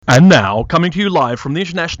And now, coming to you live from the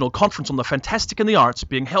International Conference on the Fantastic and the Arts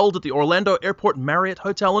being held at the Orlando Airport Marriott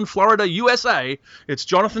Hotel in Florida, USA, it's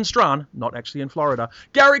Jonathan Strahan, not actually in Florida,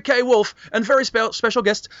 Gary K. Wolfe, and very special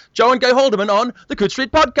guest, Joe and Gay Haldeman on the Coode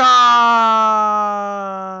Street Podcast.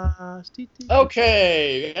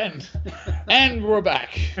 Okay, and we're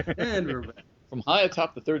back. And we're back. From high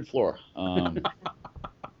atop the third floor.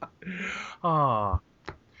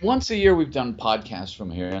 Once a year we've done podcasts from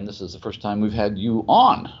here, and this is the first time we've had you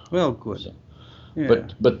on. Well, good. So, Yeah.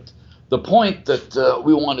 But the point that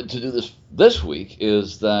we wanted to do this week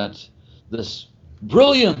is that this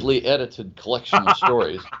brilliantly edited collection of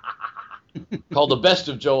stories called The Best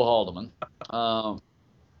of Joe Haldeman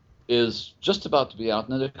is just about to be out.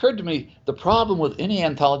 And it occurred to me, the problem with any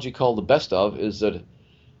anthology called The Best of is that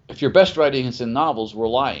if your best writing is in novels, we're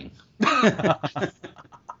lying.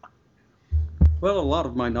 Well, a lot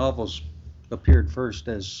of my novels appeared first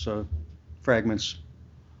as fragments,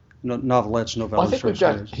 novelettes, novellas. Well, I think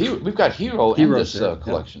we've got Hero in this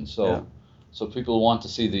collection, yeah. So people want to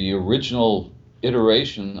see the original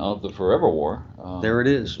iteration of the Forever War. There it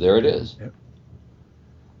is. There it is. Yep.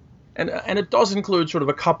 And it does include sort of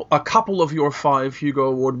a couple of your 5 Hugo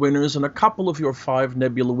Award winners and a couple of your 5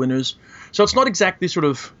 Nebula winners. So it's not exactly sort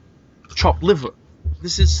of chopped liver.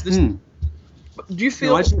 This. Do you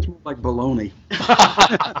feel? No, I think it's more like bologna.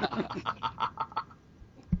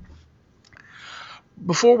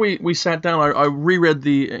 Before we sat down, I reread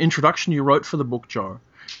the introduction you wrote for the book, Joe,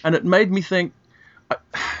 and it made me think.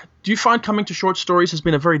 Do you find coming to short stories has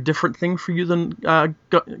been a very different thing for you than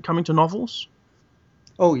coming to novels?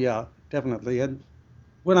 Oh yeah, definitely. And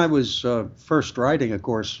when I was first writing, of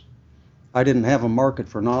course, I didn't have a market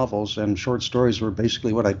for novels, and short stories were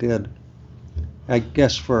basically what I did. I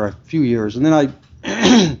guess for a few years, and then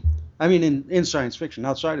I mean, in science fiction,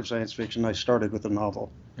 outside of science fiction, I started with a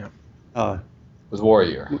novel. Yeah. With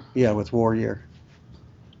Warrior. Yeah, with Warrior.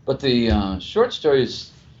 But the short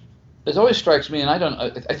stories, it always strikes me, and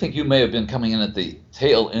I think you may have been coming in at the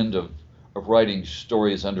tail end of writing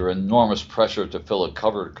stories under enormous pressure to fill a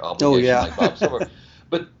cover obligation like Bob Silver.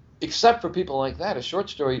 But except for people like that, a short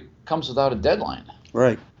story comes without a deadline.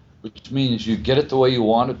 Right. Which means you get it the way you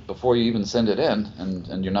want it before you even send it in, and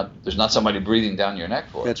there's not somebody breathing down your neck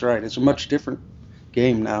for it. That's right. It's a much different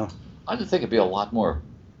game now. I would think it'd be a lot more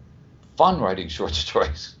fun writing short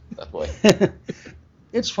stories that way.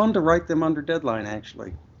 It's fun to write them under deadline,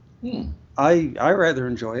 actually. I rather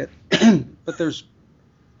enjoy it, but there's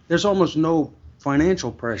almost no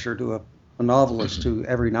financial pressure to a novelist who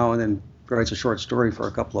every now and then writes a short story for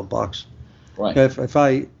a couple of bucks. Right.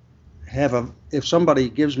 If somebody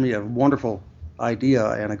gives me a wonderful idea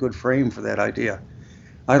and a good frame for that idea,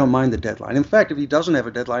 I don't mind the deadline. In fact, if he doesn't have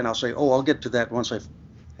a deadline, I'll say, I'll get to that once I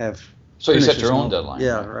have. So you set your own deadline.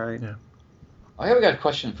 Yeah, right. Yeah. I have got a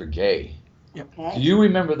question for Gay. Okay. Do you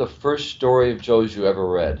remember the first story of Joe's you ever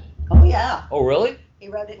read? Oh, yeah. Oh, really? He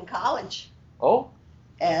wrote it in college. Oh?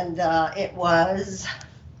 And it was,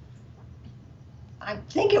 I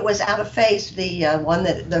think it was Out of Phase, the one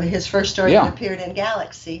his first story that appeared in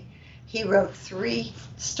Galaxy. He wrote 3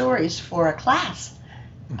 stories for a class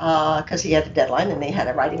because he had a deadline and they had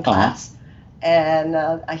a writing class. And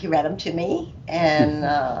he read them to me, and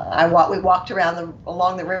we walked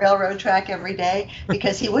along the railroad track every day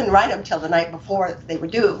because he wouldn't write them till the night before they were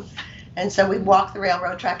due. And so we'd walk the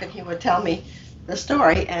railroad track and he would tell me the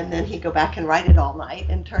story, and then he'd go back and write it all night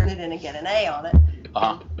and turn it in and get an A on it.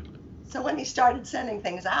 So when he started sending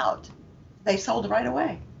things out, they sold right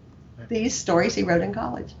away. These stories he wrote in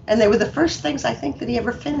college. And they were the first things I think that he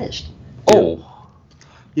ever finished. Oh.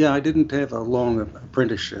 Yeah, I didn't have a long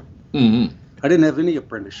apprenticeship. Mm-hmm. I didn't have any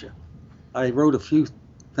apprenticeship. I wrote a few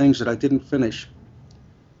things that I didn't finish.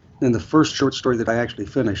 And the first short story that I actually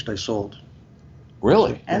finished, I sold.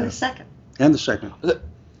 Really? And the second. And the second.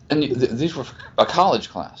 And these were a college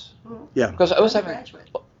class? Yeah. Because I was having... Graduate.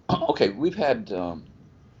 Okay, we've had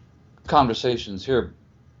conversations here.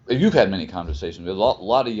 You've had many conversations. We have a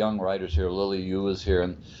lot of young writers here. Lily Yu is here,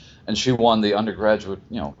 and she won the undergraduate,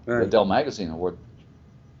 Right. Adele Magazine Award.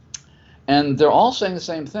 And they're all saying the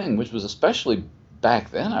same thing, which was especially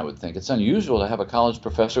back then, I would think. It's unusual to have a college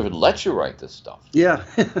professor who'd let you write this stuff. Yeah,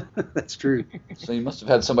 that's true. So you must have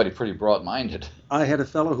had somebody pretty broad-minded. I had a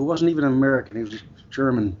fellow who wasn't even an American. He was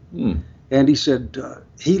German. And he said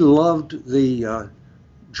he loved the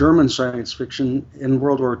German science fiction in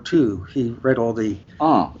World War II. He read all the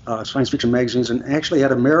science fiction magazines and actually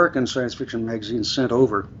had American science fiction magazines sent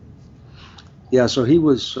over. Yeah, so he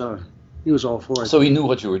was all for it. So he knew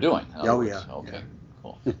what you were doing. Oh, yeah. Okay,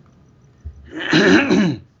 cool.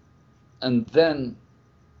 And then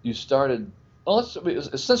you started. Well,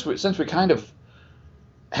 since we kind of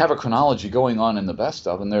have a chronology going on in the best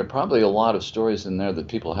of, and there are probably a lot of stories in there that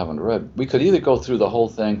people haven't read. We could either go through the whole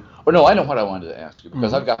thing, or no, I know what I wanted to ask you,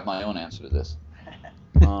 because I've got my own answer to this.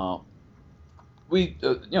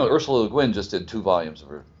 Ursula Le Guin just did 2 volumes of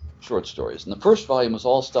her short stories, and the first volume was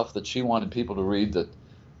all stuff that she wanted people to read that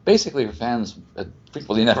basically her fans had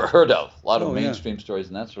frequently never heard of. A lot of mainstream stories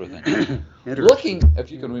and that sort of thing. Looking,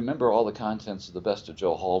 if you can remember all the contents of the best of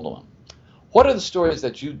Joe Haldeman, what are the stories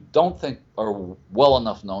that you don't think are well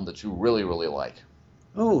enough known that you really, really like?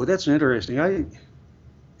 Oh, that's interesting. I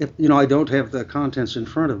don't have the contents in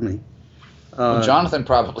front of me. Well, Jonathan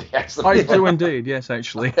probably has them. I do indeed, yes,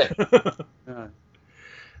 actually.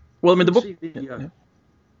 Well, I mean, the book...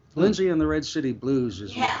 Lindsay and the Red City Blues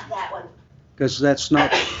is... Yeah, that one. Because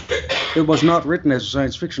it was not written as a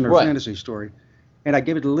science fiction or fantasy story. And I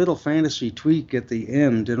gave it a little fantasy tweak at the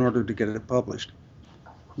end in order to get it published.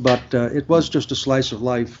 But it was just a slice of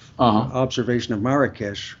life observation of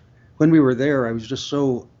Marrakesh. When we were there, I was just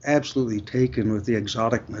so absolutely taken with the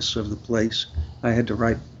exoticness of the place. I had to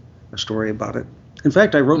write a story about it. In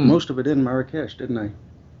fact, I wrote most of it in Marrakesh, didn't I? I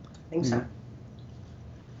think so.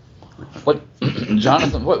 What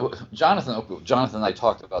Jonathan and I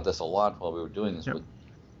talked about this a lot while we were doing this. But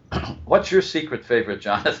what's your secret favorite,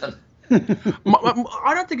 Jonathan?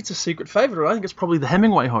 I don't think it's a secret favorite. I think it's probably the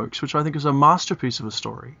Hemingway hoax, which I think is a masterpiece of a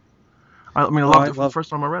story. I loved it from the first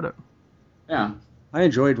time I read it. Yeah. I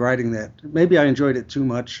enjoyed writing that. Maybe I enjoyed it too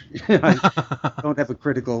much. I don't have a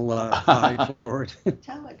critical eye for it.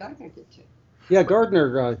 Tell what Gardner did too. Yeah,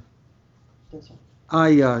 Gardner.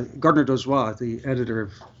 Gardner Dozois, the editor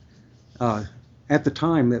of, at the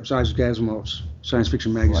time, that was Isaac Asimov's science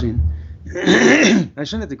fiction magazine. I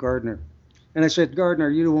sent it to Gardner, and I said, Gardner,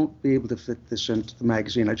 you won't be able to fit this into the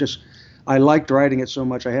magazine. I liked writing it so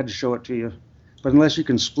much I had to show it to you, but unless you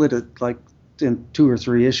can split it like in 2 or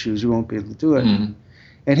 3 issues, you won't be able to do it. Mm-hmm.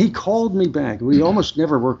 And he called me back. We almost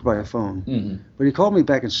never worked by a phone, but he called me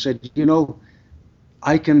back and said,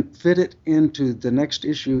 I can fit it into the next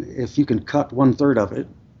issue if you can cut 1/3 of it.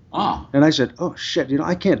 Oh. And I said, oh, shit,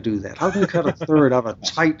 I can't do that. How can you cut 1/3 of a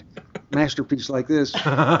tight masterpiece like this?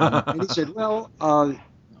 And he said, well,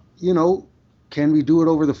 can we do it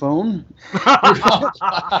over the phone?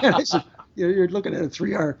 And I said, you're looking at a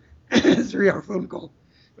 3-hour phone call.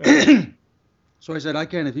 So I said, I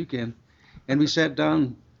can if you can. And we sat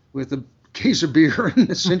down with a case of beer and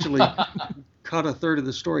essentially cut 1/3 of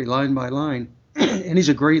the story line by line. And he's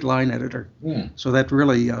a great line editor. So that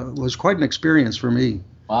really was quite an experience for me.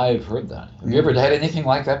 I've heard that. Have you ever had anything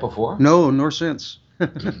like that before? No, nor since.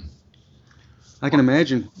 I can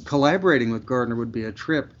imagine collaborating with Gardner would be a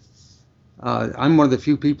trip. I'm one of the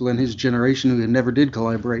few people in his generation who never did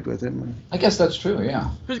collaborate with him. I guess that's true, yeah.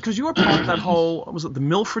 Because you were part of that whole, was it the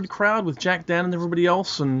Milford crowd with Jack Dan and everybody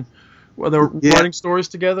else, and they were writing stories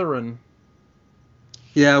together? And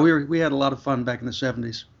yeah, we had a lot of fun back in the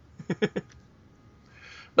 70s.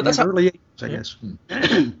 But that's early 80s, I guess.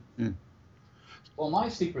 Well, my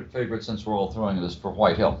secret favorite, since we're all throwing it, is For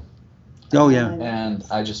White Hill. Oh, yeah. And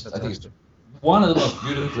I think it's one of the most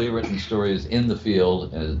beautifully written stories in the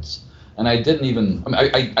field. And I didn't even,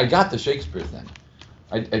 I got the Shakespeare thing.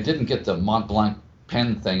 I didn't get the Mont Blanc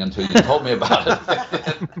pen thing until you told me about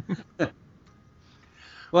it.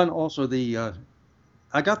 Well, and also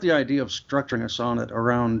I got the idea of structuring a sonnet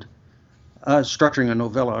around, structuring a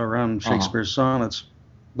novella around Shakespeare's sonnets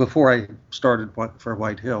before I started For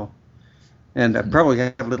White Hill. And I probably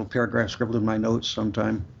have a little paragraph scribbled in my notes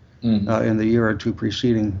sometime in the year or 2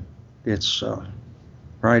 preceding its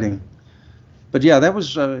writing. But yeah, that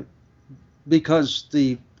was because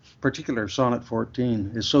the particular Sonnet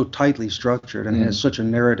 14 is so tightly structured and has such a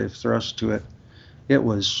narrative thrust to it. It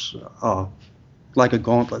was like a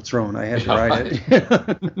gauntlet thrown. I had to write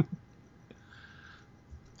it.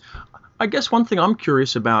 I guess one thing I'm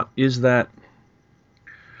curious about is that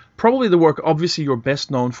probably the work obviously you're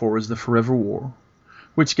best known for is the Forever War,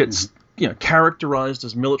 which gets characterized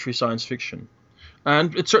as military science fiction,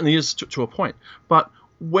 and it certainly is to a point. But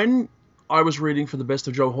when I was reading for the best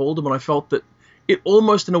of Joe Haldeman, I felt that it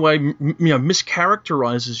almost in a way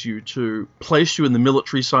mischaracterizes you to place you in the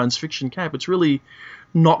military science fiction camp. It's really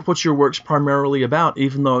not what your work's primarily about,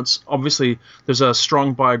 even though it's obviously there's a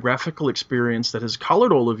strong biographical experience that has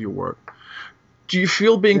colored all of your work. Do you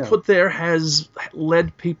feel being put there has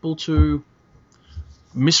led people to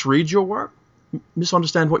misread your work,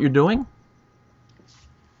 misunderstand what you're doing?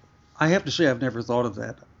 I have to say I've never thought of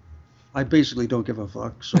that. I basically don't give a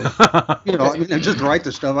fuck. So, I just write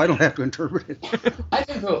the stuff. I don't have to interpret it. I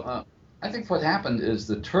think what happened is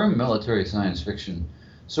the term military science fiction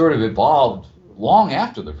sort of evolved long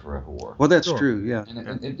after the Forever War. Well, that's true, yeah.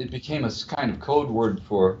 And it became a kind of code word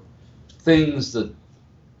for things that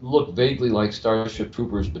look vaguely like Starship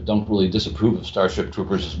Troopers, but don't really disapprove of Starship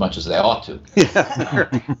Troopers as much as they ought to. Yeah.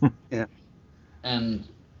 Yeah. And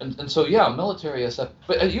so, yeah, military SF.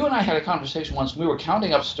 But you and I had a conversation once. We were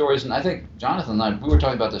counting up stories, and I think Jonathan and I, we were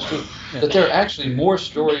talking about this too, that there are actually more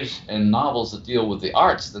stories and novels that deal with the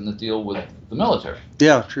arts than that deal with the military.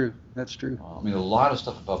 Yeah, true. That's true. I mean, a lot of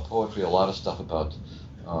stuff about poetry, a lot of stuff about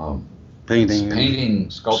painting,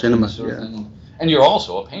 sculpture, cinema, that sort of thing. And you're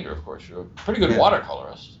also a painter, of course. You're a pretty good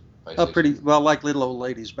watercolorist. Pretty well, like little old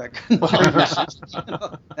ladies back in the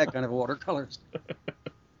 30s. That kind of watercolorist.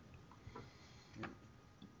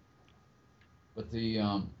 But the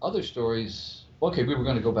other stories, okay, we were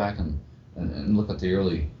going to go back and look at the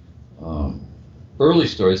early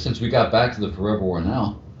stories. Since we got back to the Forever War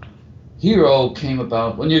now, Hero came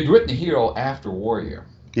about when you'd written Hero after Warrior.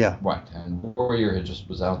 Yeah. Right, and Warrior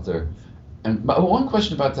was out there. And one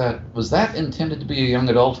question about that, was that intended to be a young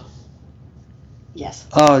adult? Yes.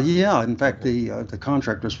 Yeah, in fact, the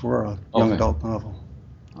contract was for a young adult novel.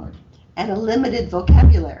 All right. And a limited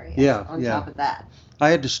vocabulary on top of that. I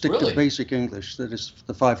had to stick to basic English, that is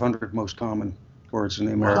the 500 most common words in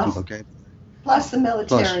the American vocabulary. Plus the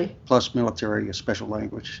military. Plus military, a special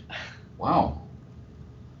language. Wow.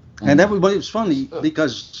 And it was funny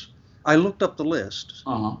because I looked up the list,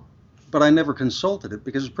 but I never consulted it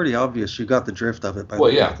because it's pretty obvious you got the drift of it by the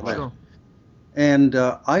list. And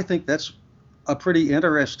I think that's a pretty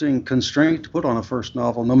interesting constraint to put on a first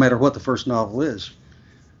novel, no matter what the first novel is,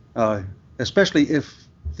 especially if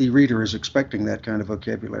the reader is expecting that kind of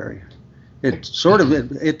vocabulary. It sort of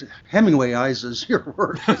Hemingwayizes your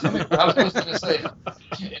work. I was going to say,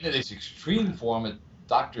 in its extreme form, it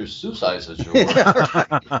Dr. Seussizes your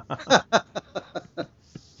work.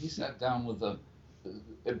 He sat down with an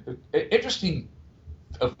interesting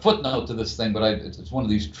footnote to this thing, but it's one of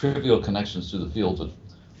these trivial connections to the field.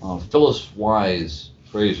 But Phyllis Wise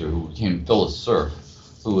Fraser, who became Phyllis Cerf,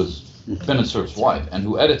 who was Phineas Cerf's wife, and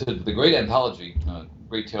who edited the great anthology,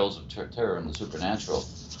 Great Tales of Terror and the Supernatural,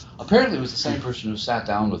 apparently was the same person who sat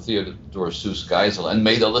down with Theodore Seuss Geisel and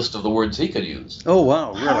made a list of the words he could use. Oh,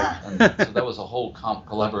 wow, really? And so that was a whole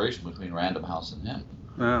collaboration between Random House and him.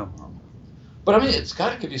 Wow. But I mean, it's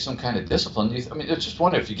got to give you some kind of discipline. I mean, I just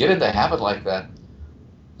wonder if you get into a habit like that,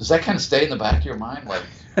 does that kind of stay in the back of your mind? Like,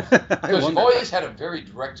 because you've always had a very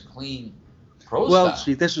direct, clean prose style.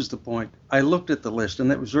 See, this is the point. I looked at the list,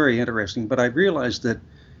 and that was very interesting, but I realized that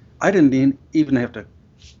I didn't even have to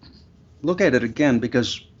look at it again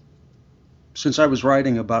because since I was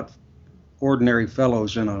writing about ordinary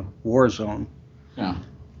fellows in a war zone,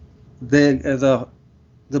 the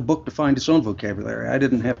book defined its own vocabulary. I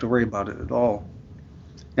didn't have to worry about it at all.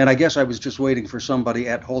 And I guess I was just waiting for somebody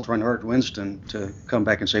at Holt Reinhardt Winston to come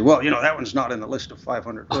back and say, well, that one's not in the list of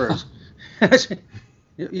 500 words.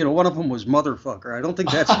 One of them was motherfucker. I don't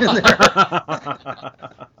think that's in there.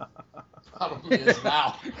 Probably is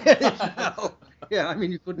now. Yeah, I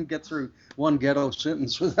mean, you couldn't get through one ghetto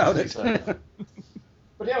sentence without it. Exactly.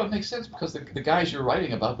 But yeah, it makes sense because the guys you're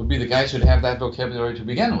writing about would be the guys who'd have that vocabulary to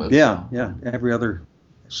begin with. Yeah. Every other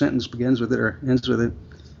sentence begins with it or ends with it.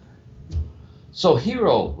 So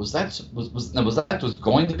Hero, was that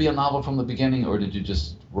going to be a novel from the beginning, or did you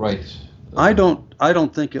just write? I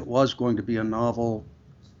don't think it was going to be a novel,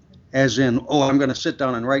 as in, I'm going to sit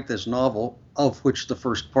down and write this novel, of which the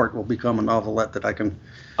first part will become a novelette that I can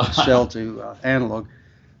sell to Analog.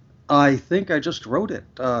 I think I just wrote it.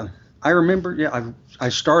 I remember, I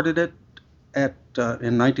started it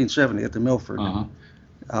in 1970 at the Milford,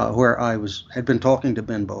 where I had been talking to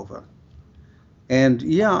Ben Bova. And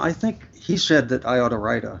I think he said that I ought to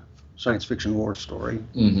write a science fiction war story.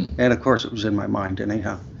 And of course it was in my mind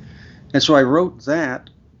anyhow. And so I wrote that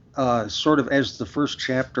sort of as the first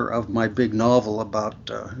chapter of my big novel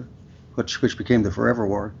about which became the Forever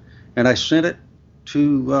War. And I sent it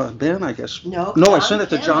to Ben, I guess. No, I sent it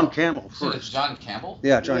to John Campbell first. So it's John Campbell?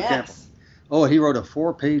 Yeah, John Campbell. Oh, he wrote a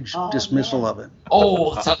 4-page dismissal of it.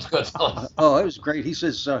 Oh, that sounds good. Oh, it was great. He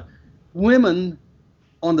says, women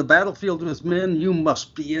on the battlefield with men, you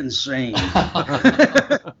must be insane.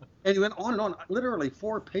 And he went on and on, literally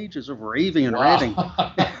 4 pages of raving and ranting.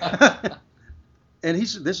 And he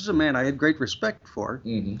said, this is a man I had great respect for.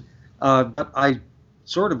 But I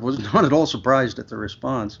sort of was not at all surprised at the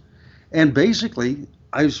response. And basically,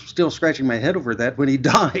 I was still scratching my head over that when he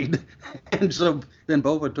died. And so then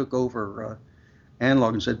Bova took over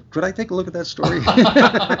Analog and said, could I take a look at that story?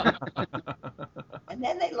 And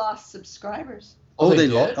then they lost subscribers.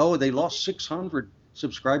 They lost 600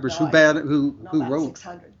 subscribers who wrote.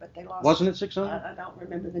 600, but they lost. Wasn't it 600? I don't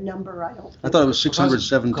remember the number. I thought it was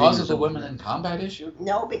 617. Because of the women in combat issue?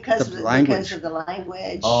 No, because of the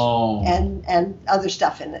language. Oh. And other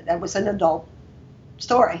stuff in it. That was an adult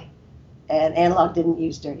story. And Analog didn't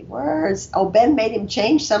use dirty words. Oh, Ben made him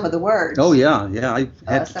change some of the words. Oh, yeah. I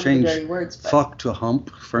had to change dirty words, fuck to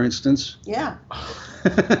hump, for instance. Yeah.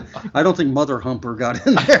 I don't think Mother Humper got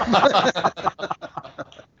in there.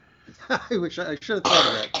 I wish I should have thought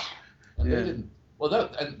of that. And they didn't. Well,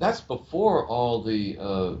 that's before all the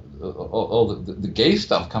gay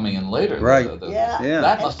stuff coming in later. Right.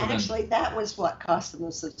 That must have been. Actually, that was what cost them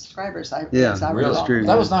the subscribers. Really? True.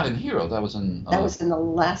 That was not in Hero. That was in. That was in the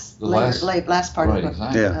last part right, of it.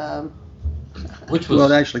 Exactly. Yeah. Which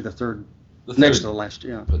was actually the third. Next to the last,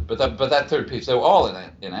 yeah. But that third piece, they were all in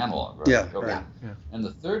analog, right? Yeah. Okay. Right. Yeah. And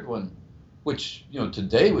the third one, which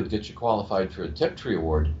today would get you qualified for a Tiptree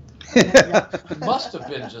Award. Must have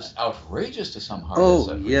been just outrageous to some hearts.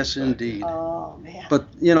 Oh, yes, indeed. Oh, man. But,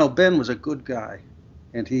 Ben was a good guy,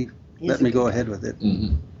 and he let me go ahead with it.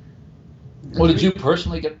 Mm-hmm. Well, did you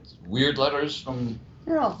personally get weird letters from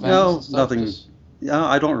fans? No, nothing.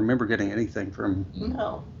 I don't remember getting anything from.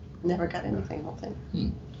 No, never got anything, whole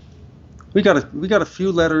thing. We got a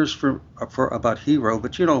few letters for about Hero,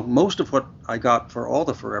 but most of what I got for all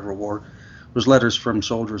the Forever War was letters from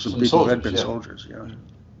soldiers and people who had been soldiers. Yeah.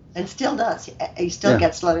 And still does. He still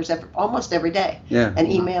gets letters almost every day. Yeah. And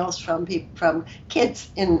emails from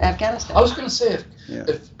kids in Afghanistan. I was going to say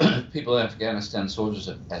if people in Afghanistan, soldiers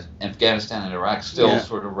in Afghanistan and Iraq still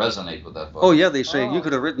sort of resonate with that book. Oh yeah, they say you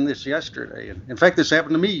could have written this yesterday. And in fact, this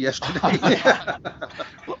happened to me yesterday.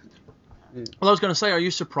 Well, I was going to say, are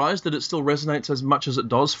you surprised that it still resonates as much as it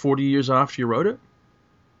does 40 years after you wrote it?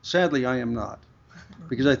 Sadly, I am not,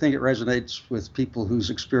 because I think it resonates with people whose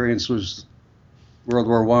experience was World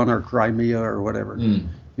War I or Crimea or whatever.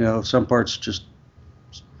 Some parts just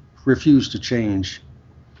refuse to change.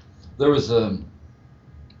 There was a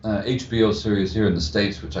HBO series here in the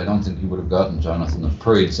States, which I don't think you would have gotten, Jonathan, of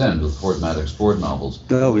Parade's End, with Ford Maddox Ford novels.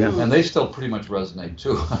 Oh, yeah. And they still pretty much resonate,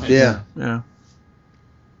 too. Yeah.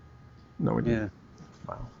 No, we didn't. Yeah.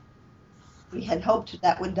 Wow. We had hoped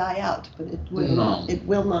that would die out, but it will not. It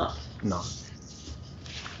will not. No.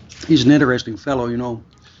 He's an interesting fellow,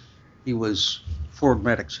 He was Ford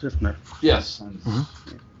Maddox Hiffner. Yes.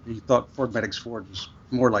 He thought Ford Maddox Ford was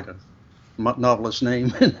more like a novelist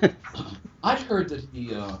name. I'd heard that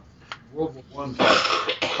the World War I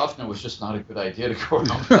Huffner was just not a good idea to go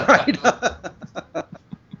around with. Right.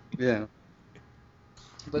 Yeah.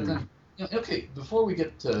 But then, okay, before we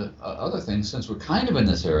get to other things, since we're kind of in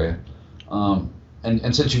this area,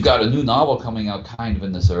 and since you've got a new novel coming out kind of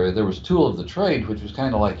in this area, there was Tool of the Trade, which was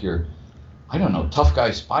kind of like your, I don't know, tough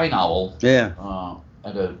guy spy novel. Yeah.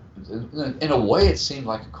 In a way, it seemed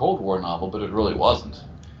like a Cold War novel, but it really wasn't.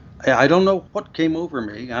 I don't know what came over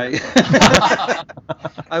me. I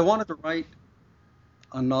wanted to write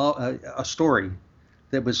a story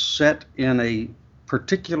that was set in a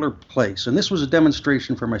particular place, and this was a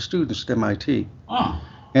demonstration for my students at MIT. Oh.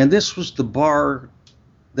 And this was the bar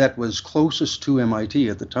that was closest to MIT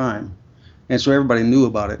at the time, and so everybody knew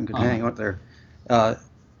about it and could hang out there.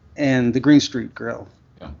 And the Green Street Grill.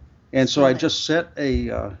 Yeah. And so I just set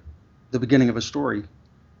the beginning of a story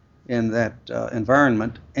in that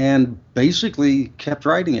environment, and basically kept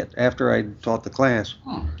writing it after I taught the class.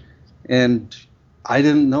 And I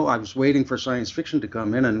didn't know. I was waiting for science fiction to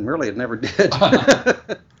come in, and really it never did.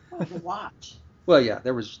 Watch. Well, yeah,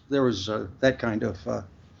 there was that kind of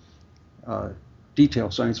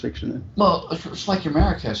detailed science fiction. Well, it's like your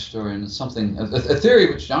Marrakesh story, and it's something, a theory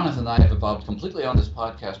which Jonathan and I have evolved completely on this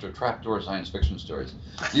podcast, are trapdoor science fiction stories.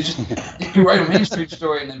 You write a Main Street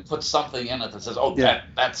story and then put something in it that says,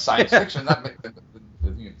 that's science fiction.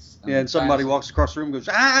 And somebody walks across the room and goes,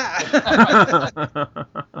 ah!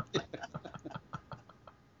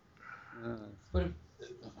 But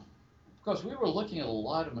because we were looking at a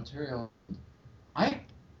lot of material,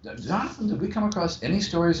 Jonathan, did we come across any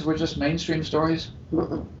stories that were just mainstream stories?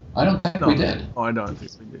 I don't think we did. Oh, I don't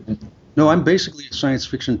think we did. No, I'm basically a science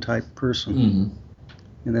fiction type person, Mm-hmm.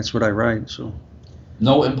 and that's what I write. So,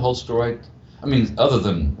 no impulse to write. I mean, other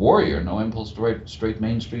than Warrior, no impulse to write straight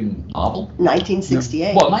mainstream novel.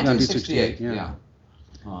 1968. Well, 1968, 1968,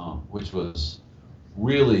 yeah. Which was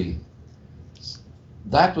really,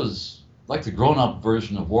 that was like the grown-up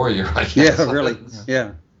version of Warrior, I guess. Yeah, really.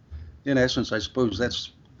 Yeah. In essence, I suppose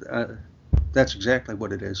that's exactly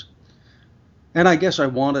what it is. And I guess I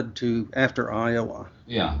wanted to, after Iowa,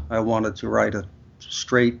 I wanted to write a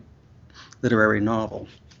straight literary novel.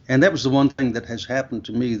 And that was the one thing that has happened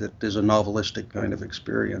to me that is a novelistic kind of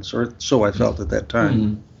experience, or so I felt at that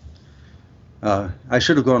time. I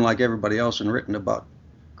should have gone like everybody else and written about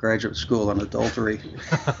graduate school and adultery.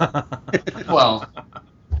 Well,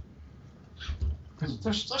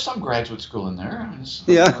 there's some graduate school in there.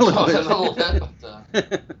 Yeah, a little bit.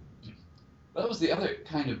 But that was the other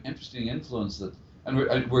kind of interesting influence that,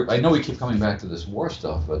 and I know we keep coming back to this war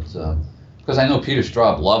stuff, but because I know Peter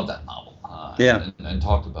Straub loved that novel, and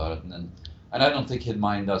talked about it, and I don't think he'd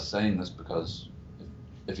mind us saying this because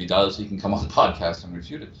if he does, he can come on the podcast and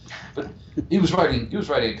refute it. But he was writing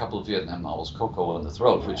a couple of Vietnam novels, Coco and The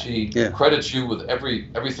Throat, which he credits you with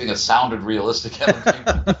everything that sounded realistic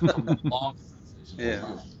and from long.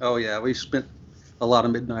 Yeah. Oh yeah, we spent a lot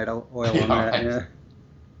of midnight oil on that. Right. Yeah.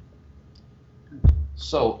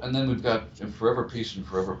 So, and then we've got Forever Peace and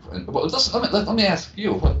Forever. Well, let me ask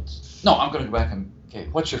you. I'm going to go back and. Okay,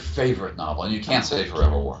 what's your favorite novel? And you can't say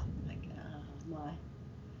Forever War.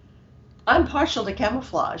 I'm partial to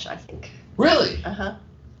Camouflage, I think. Really? Uh-huh.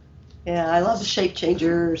 Yeah, I love the shape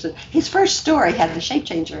changers. And his first story had the shape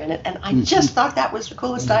changer in it, and I just thought that was the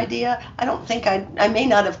coolest idea. I don't think I may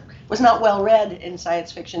not have, was not well read in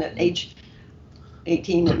science fiction at age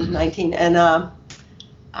 18 and 19, and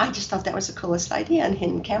I just thought that was the coolest idea. And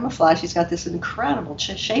in Camouflage, he's got this incredible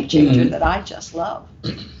shape changer that I just love.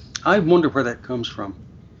 I wonder where that comes from.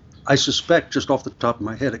 I suspect, just off the top of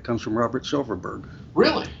my head, it comes from Robert Silverberg.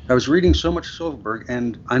 Really? I was reading so much Silverberg,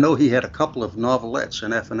 and I know he had a couple of novelettes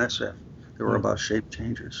in F&SF that were about shape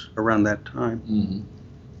changers around that time.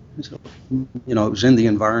 Mm-hmm. So, it was in the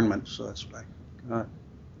environment, so that's what I got.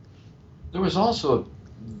 There was also,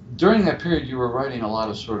 during that period, you were writing a lot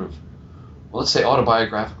of sort of, let's say,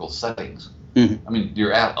 autobiographical settings. Mm-hmm. I mean,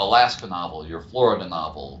 your Alaska novel, your Florida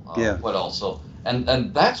novel, what else? So,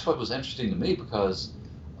 and that's what was interesting to me because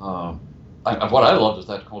what I loved was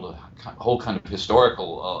that whole kind of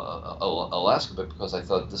historical Alaska bit, because I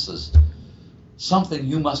thought this is something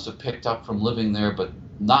you must have picked up from living there, but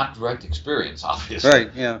not direct experience, obviously. Right,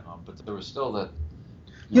 yeah. But there was still that.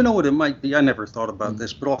 You know what it might be? I never thought about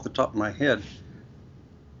this, but off the top of my head,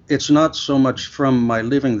 it's not so much from my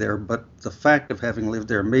living there, but the fact of having lived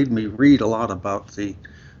there made me read a lot about the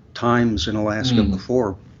times in Alaska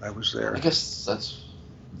before I was there. I guess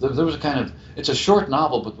there was a kind of, it's a short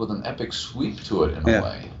novel, but with an epic sweep to it in a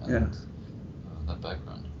way. And, that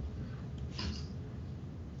background.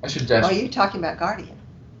 I should ask. Are you talking about Guardian?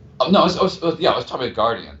 Oh, no, I was talking about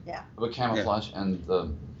Guardian. Yeah. About Camouflage and the.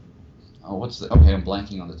 Okay, I'm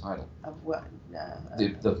blanking on the title. Of what?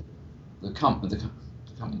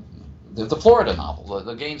 The Florida novel,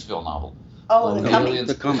 the Gainesville novel. Oh, The Coming.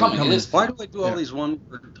 The Coming. Why do I do all these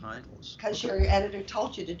one-word titles? Because your editor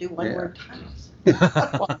told you to do one-word titles.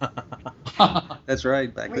 That's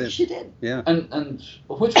right, back then. Which you did. Yeah. And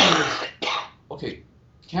which one was? Okay,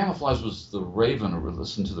 Camouflage was The Raven, or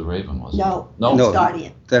Listen to the Raven, wasn't it? No, it's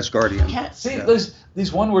Guardian. That's Guardian. See,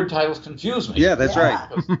 these one-word titles confuse me. Yeah, that's right.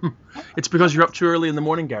 It's because you're up too early in the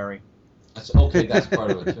morning, Gary. That's okay. That's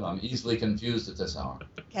part of it too. I'm easily confused at this hour.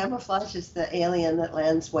 Camouflage is the alien that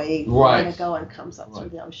lands way ago and comes up through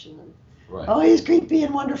the ocean. And, oh, he's creepy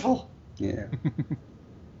and wonderful. Yeah.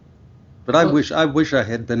 But I wish I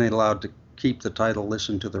had been allowed to keep the title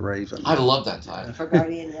 "Listen to the Raven." I love that title. For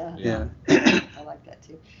Guardian, yeah. I like that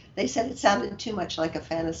too. They said it sounded too much like a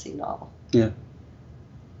fantasy novel. Yeah.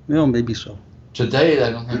 Well, maybe so. Today,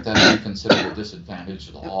 I don't think that would be considered a disadvantage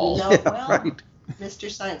at all. No, right. Mr.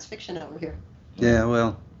 Science Fiction over here. Yeah,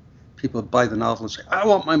 well, people buy the novel and say, I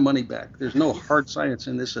want my money back. There's no hard science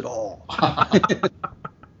in this at all. I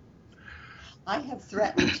have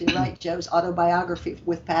threatened to write Joe's autobiography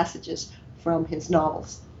with passages from his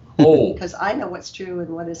novels. Oh. Because I know what's true and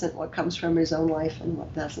what isn't, what comes from his own life and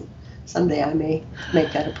what doesn't. Someday I may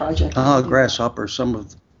make that a project. Grasshopper, some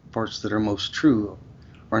of the parts that are most true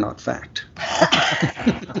are not fact.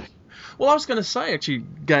 Well, I was going to say, actually,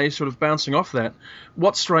 Gay, sort of bouncing off that,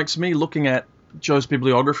 what strikes me looking at Joe's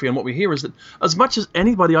bibliography and what we hear is that as much as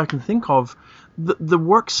anybody I can think of, the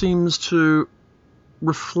work seems to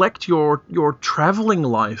reflect your traveling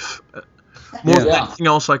life more than anything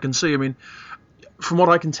else I can see. I mean, from what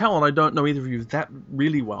I can tell, and I don't know either of you that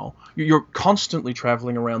really well, you're constantly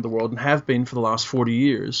traveling around the world and have been for the last 40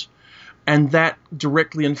 years, and that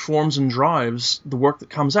directly informs and drives the work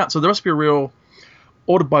that comes out. So there must be a real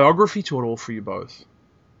autobiography to it all for you both.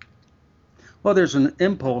 Well, there's an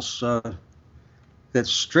impulse that's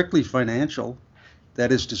strictly financial.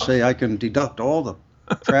 That is to say, I can deduct all the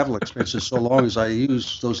travel expenses so long as I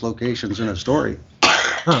use those locations in a story.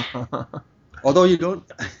 Although you don't,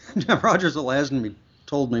 Roger Zelazny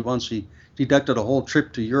told me once he deducted a whole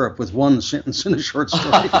trip to Europe with one sentence in a short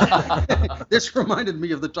story. This reminded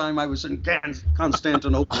me of the time I was in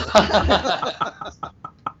Constantinople.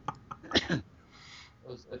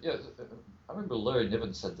 Yeah, I remember Larry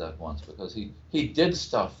Niven said that once because he did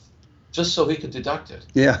stuff just so he could deduct it.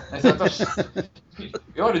 Yeah. And I thought,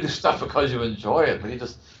 you ought to do stuff because you enjoy it,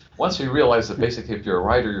 but once he realized that basically if you're a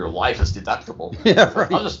writer, your life is deductible. Yeah,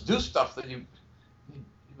 right. I'll just do stuff that he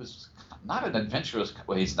was not an adventurous.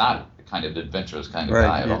 Well, he's not the kind of adventurous kind of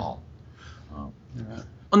guy at all. Yeah.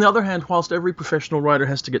 On the other hand, whilst every professional writer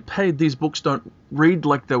has to get paid, these books don't read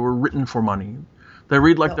like they were written for money. They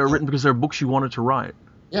read like they're written because they're books you wanted to write.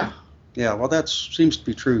 Yeah. Yeah, well, that seems to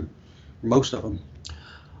be true for most of them.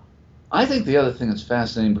 I think the other thing that's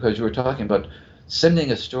fascinating, because you were talking about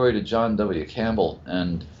sending a story to John W. Campbell,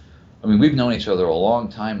 and I mean, we've known each other a long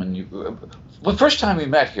time, and the first time we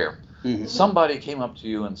met here, somebody came up to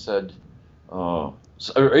you and said, or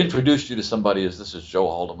introduced you to somebody as this is Joe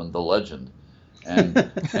Haldeman, the legend.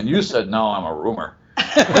 And you said, no, I'm a rumor.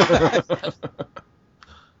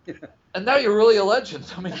 And now you're really a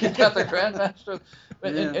legend. I mean, you got the Grandmaster,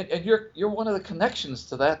 and you're one of the connections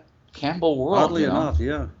to that Campbell world. Oddly enough,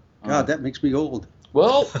 yeah. God, that makes me old.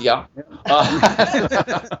 Well, yeah.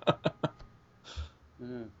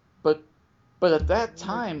 But at that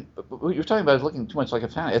time, what you're talking about is looking too much like a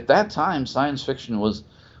fan. At that time, science fiction was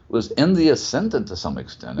in the ascendant to some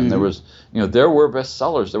extent, and there were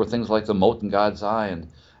bestsellers. There were things like The Mote in God's Eye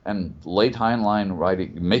and late Heinlein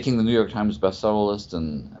writing, making the New York Times bestseller list,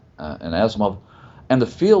 and Asimov, and the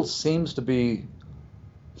field seems to be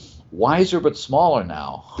wiser but smaller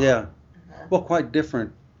now. Yeah, well, quite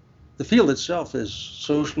different. The field itself is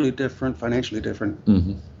socially different, financially different.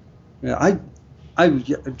 Mm-hmm. Yeah, I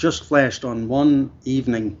just flashed on one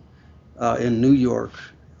evening in New York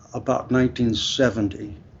about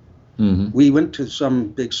 1970. Mm-hmm. We went to some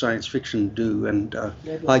big science fiction do, and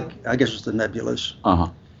I guess it's the Nebulous. Uh-huh.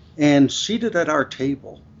 And seated at our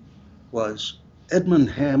table was Edmund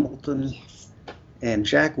Hamilton and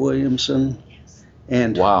Jack Williamson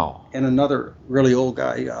and another really old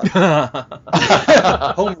guy,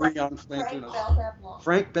 Homer Young Flint,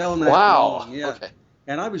 Frank Belknap. Wow. Yeah. Okay.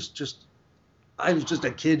 And I was just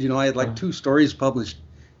a kid, I had like 2 stories published,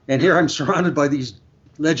 and here I'm surrounded by these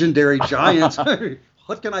legendary giants.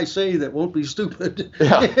 What can I say that won't be stupid?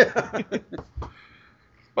 Yeah.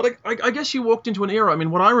 But I guess you walked into an era. I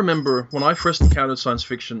mean, what I remember when I first encountered science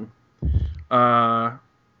fiction, I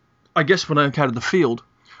guess when I encountered the field,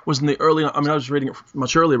 was in the early. I mean, I was reading it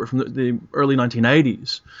much earlier, but from the early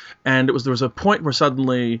 1980s, and there was a point where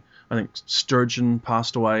suddenly I think Sturgeon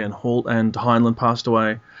passed away and Heinlein passed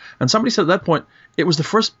away, and somebody said at that point it was the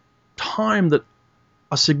first time that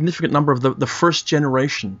a significant number of the first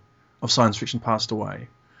generation of science fiction passed away.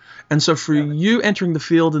 And so for you entering the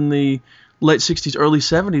field in the late 60s, early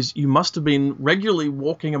 70s, you must have been regularly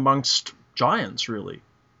walking amongst giants, really.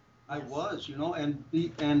 I was, and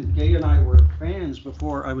Gay and I were fans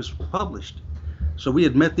before I was published. So we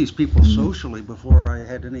had met these people socially before I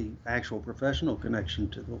had any actual professional connection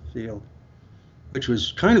to the field, which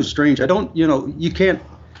was kind of strange.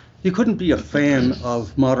 You couldn't be a fan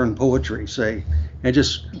of modern poetry, say, and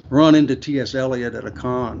just run into T.S. Eliot at a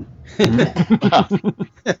con.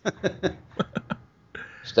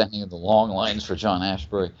 Standing in the long lines for John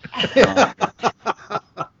Ashbery.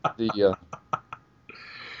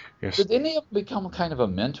 Yes. Did any of them become kind of a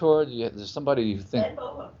mentor? There's somebody you think? Ben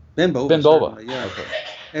Bova. Ben Bova. Yeah. Okay.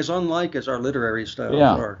 As unlike as our literary styles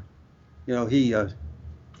Yeah. are.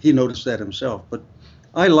 He noticed that himself. But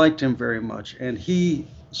I liked him very much, and he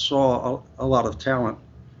saw a lot of talent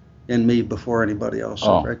in me before anybody else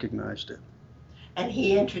recognized it. And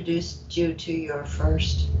he introduced you to your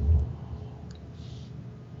first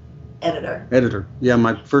editor. Editor. Yeah,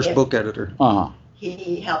 my first book editor. Uh-huh.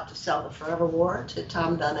 He helped to sell The Forever War to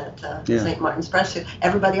Tom Dunn at St. Martin's Press.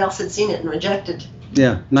 Everybody else had seen it and rejected.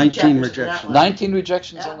 Yeah, 19 rejections. 19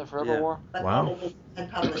 rejections on The Forever War? But wow. then it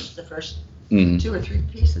had published the first 2 or 3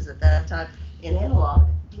 pieces at that time in analog.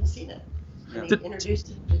 He'd seen it. And he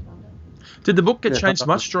introduced it to Tom Dunn. Did the book get changed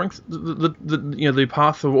much during the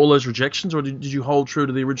path of all those rejections, or did you hold true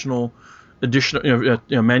to the original edition,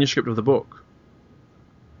 manuscript of the book?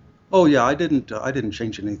 Oh yeah, I didn't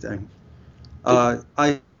change anything.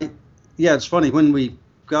 It's funny, when we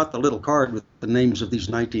got the little card with the names of these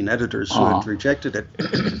 19 editors who had rejected it,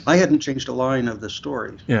 I hadn't changed a line of the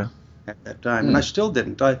story at that time, and I still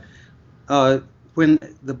didn't. When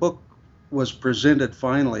the book was presented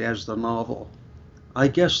finally as the novel, I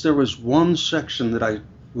guess there was one section that I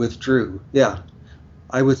withdrew.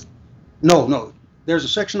 There's a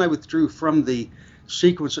section I withdrew from the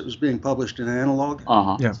sequence that was being published in analog,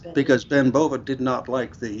 because Ben Bova did not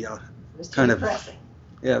like the kind of depressing.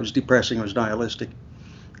 Yeah, it was depressing. It was nihilistic.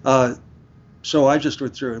 So I just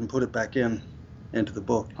withdrew and put it back into the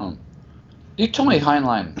book. You told me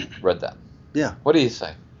Heinlein read that. Yeah. What did he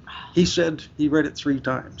say? He said he read it 3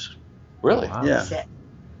 times. Really? Wow. Yeah.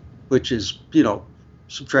 Which is,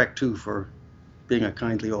 subtract 2 for being a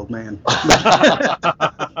kindly old man.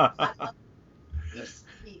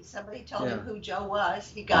 Somebody told him who Joe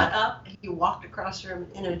was. He got up, he walked across the room,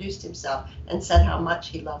 introduced himself, and said how much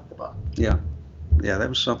he loved the book. Yeah. Yeah, that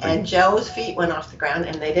was something. And Joe's feet went off the ground,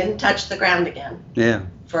 and they didn't touch the ground again. Yeah.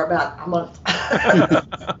 For about a month.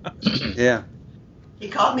 Yeah. He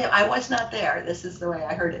called me. I was not there. This is the way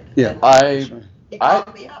I heard it. Yeah. He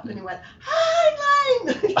called me up and he went, "Hi,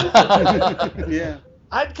 Line." Yeah.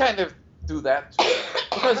 I'd kind of do that too.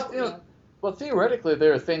 Because, well, theoretically,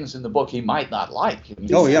 there are things in the book he might not like.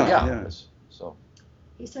 Oh, yeah. So.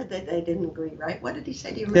 He said that they didn't agree, right? What did he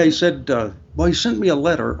say? Do you remember? Yeah, he said, he sent me a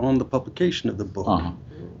letter on the publication of the book. Uh-huh.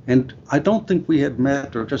 And I don't think we had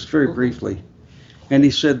met, or just very briefly. And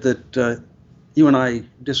he said that you and I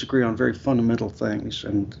disagree on very fundamental things,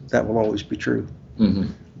 and that will always be true. Mm-hmm.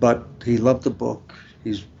 But he loved the book.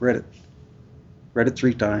 He's read it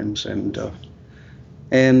 3 times, and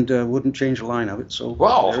wouldn't change a line of it. So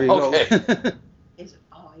wow, there you okay. go. He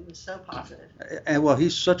was so positive. And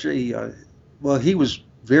he's such a he was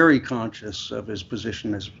very conscious of his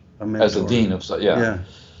position as a mentor. As a dean of Yeah.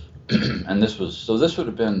 And this was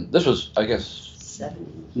I guess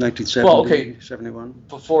 1970. Well, okay. 71.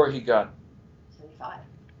 Before he got 75.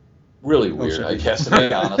 really weird, I guess, to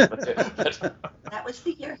be honest. But That was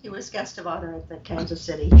the year he was guest of honor at the Kansas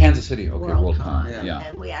City. Kansas City, okay, Worldcon. Worldcon, yeah.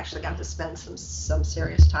 And we actually got to spend some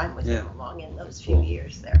serious time with him along in those few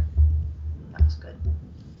years there. That was good.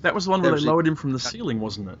 That was the one where they lowered him from the ceiling,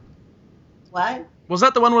 wasn't it? What? Was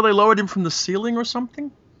that the one where they lowered him from the ceiling or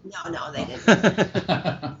something? No, they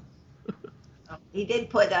didn't. He did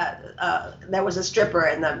put there was a stripper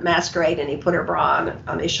in the masquerade, and he put her bra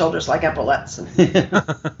on his shoulders like epaulets. And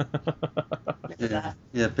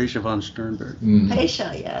yeah, Pasha von Sternberg.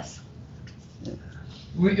 Pasha, yes. Yeah.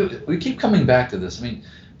 We keep coming back to this. I mean,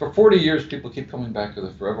 for 40 years, people keep coming back to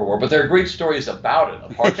the Forever War, but there are great stories about it,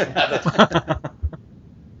 apart from that.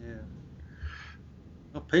 Yeah.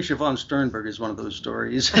 Well, Pasha von Sternberg is one of those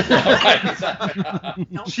stories.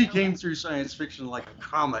 She came through science fiction like a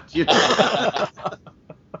comet,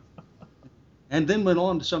 and then went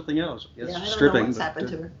on to something else. I don't stripping, know what's happened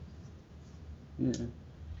to her. Yeah.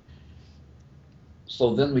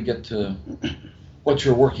 So then we get to what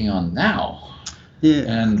you're working on now. Yeah.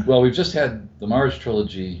 And, well, we've just had the Mars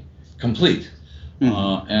trilogy complete.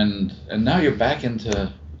 And now you're back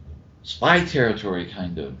into spy territory,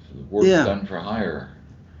 kind of, work done for hire.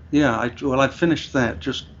 Yeah, I finished that,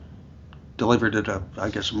 just delivered it up, I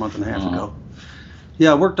guess, a month and a half ago.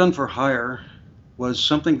 Yeah, work done for hire was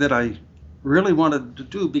something that I really wanted to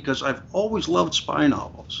do because I've always loved spy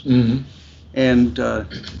novels. Mm-hmm. And,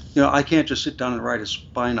 I can't just sit down and write a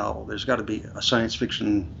spy novel. There's got to be a science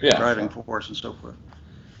fiction driving force and so forth.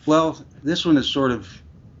 Well, this one is sort of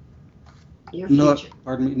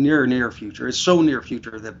near future. It's so near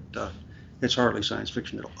future that it's hardly science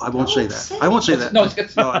fiction at all. I won't say that. I won't say that. No,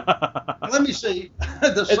 it's no, let me say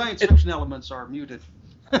the science fiction elements are muted.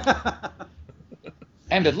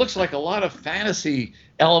 And it looks like a lot of fantasy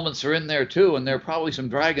elements are in there too, and there are probably some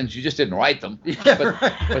dragons. You just didn't write them.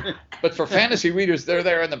 But for fantasy readers, they're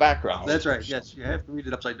there in the background. That's right. Yes, you have to read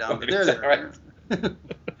it upside down, but they're there. Right.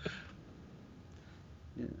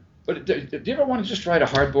 Yeah. But do you ever want to just write a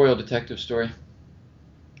hard-boiled detective story?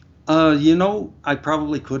 I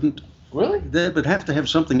probably couldn't. Really? They would have to have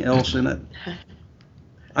something else in it.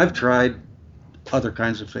 I've tried other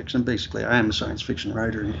kinds of fiction. Basically, I am a science fiction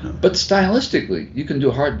writer. But stylistically, you can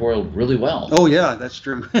do hard-boiled really well. Oh, yeah, that's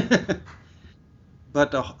true.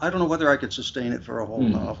 But I don't know whether I could sustain it for a whole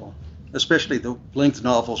novel, especially the length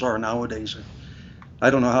novels are nowadays. I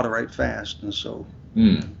don't know how to write fast, and so,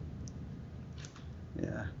 yeah.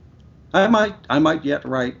 I might yet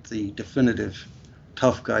write the definitive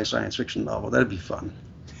tough guy science fiction novel. That'd be fun.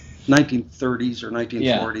 1930s or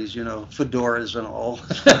 1940s, fedoras and all.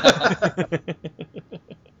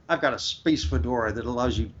 I've got a space fedora that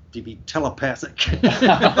allows you to be telepathic.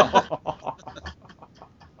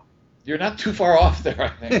 You're not too far off there, I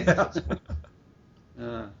think.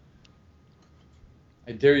 Yeah.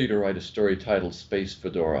 I dare you to write a story titled Space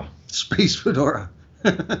Fedora. Space Fedora.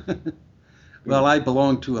 Well, I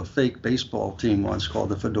belonged to a fake baseball team once called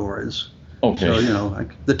the Fedoras. Okay. So,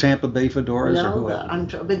 like the Tampa Bay Fedoras or whoever.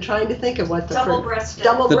 I've been trying to think of what the double-breasted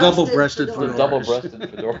fedoras. Double-breasted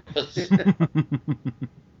fedoras.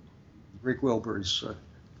 Rick Wilbur's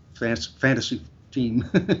fantasy team.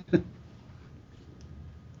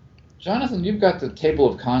 Jonathan, you've got the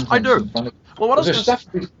table of contents I do. in front of you. Well, what else?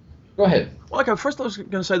 Go ahead. Well, okay. First, I was going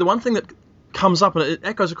to say the one thing that comes up, and it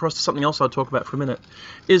echoes across to something else I'll talk about for a minute,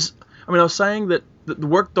 is, I was saying that the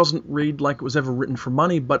work doesn't read like it was ever written for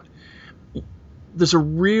money, but there's a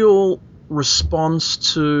real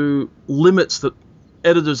response to limits that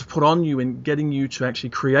editors put on you in getting you to actually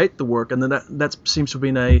create the work, and then that seems to have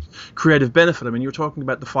been a creative benefit. You were talking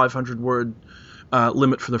about the 500-word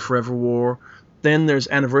limit for the Forever War. Then there's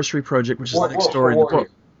Anniversary Project, which is the next story in the book.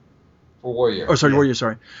 For Warrior. Oh, sorry, Warrior,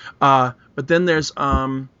 sorry. But then there's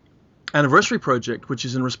Anniversary Project, which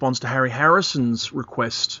is in response to Harry Harrison's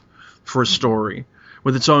request for a story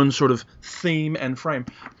with its own sort of theme and frame.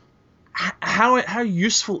 How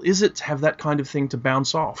useful is it to have that kind of thing to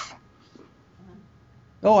bounce off?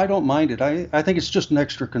 Oh, I don't mind it. I think it's just an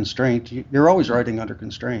extra constraint. You're always writing under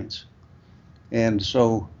constraints. And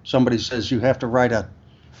so somebody says you have to write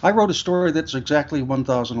I wrote a story that's exactly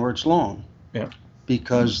 1,000 words long. Yeah.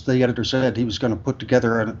 Because the editor said he was going to put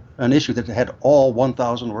together an issue that had all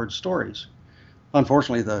 1,000-word stories.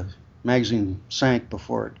 Unfortunately, the magazine sank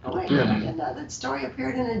before it could appear. And that story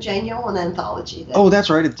appeared in a Jane Yolen anthology. That's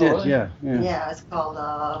right, it did. Really? Yeah. Yeah, it's called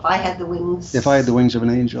If I Had the Wings. If I Had the Wings of an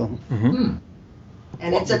Angel. Mm-hmm.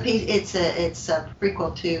 And it's a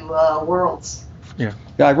prequel to Worlds. Yeah,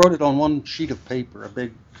 I wrote it on one sheet of paper, a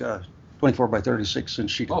big 24 by 36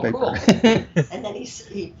 inch sheet of paper. Cool. And then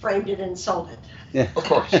he framed it and sold it. Yeah. Of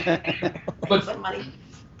course. But some money.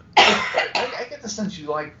 I get the sense you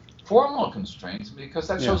like formal constraints because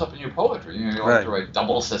that shows up in your poetry. You like to write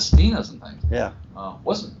double sestinas and things. Yeah.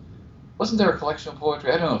 Wasn't there a collection of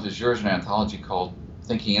poetry? I don't know if it's yours, an anthology called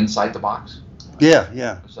Thinking Inside the Box?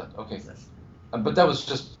 Yeah. Was that, okay. But that was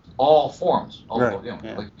just all forms. Right.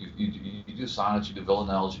 Like you do sonnets, you do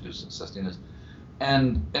villanelles, you do sestinas.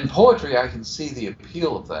 And in poetry, I can see the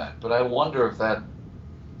appeal of that, but I wonder if that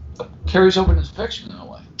carries over into fiction in a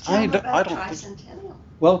way. I don't Tricentennial.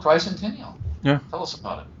 Well, Tricentennial. Yeah. Tell us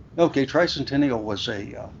about it. Okay, Tricentennial was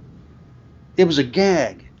it was a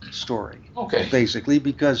gag story. Okay. Basically,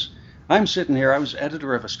 because I'm sitting here, I was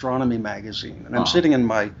editor of Astronomy magazine, and I'm sitting in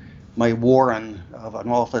my warren of an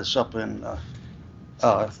office up in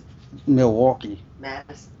Milwaukee.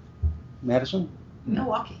 Madison?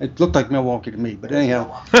 Milwaukee. It looked like Milwaukee to me, but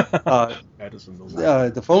anyhow,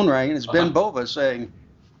 the phone rang, and it's Ben Bova saying,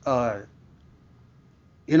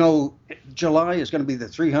 July is going to be the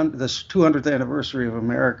 200th anniversary of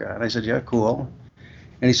America. And I said, yeah, cool.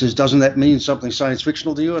 And he says, doesn't that mean something science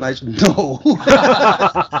fictional to you? And I said, no.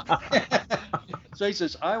 So he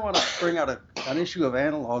says, I want to bring out an issue of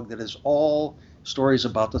Analog that is all stories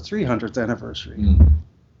about the 300th anniversary. Mm.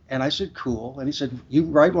 And I said, cool. And he said, you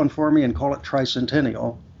write one for me and call it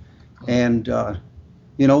Tricentennial. And,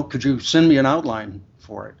 could you send me an outline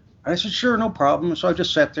for it? And I said, sure, no problem. So I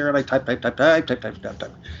just sat there and I type. And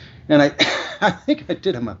I think I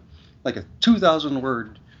did him a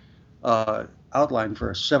 2,000-word outline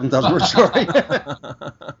for a 7,000-word story.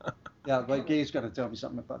 Yeah, but Gay's going to tell me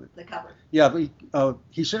something about it. The cover. Yeah, but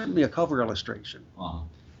he sent me a cover illustration,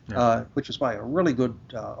 which was by a really good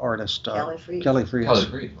artist, Kelly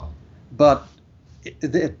Freas. But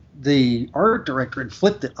the art director had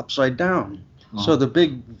flipped it upside down. So the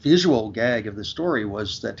big visual gag of the story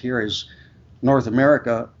was that here is North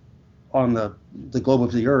America on the globe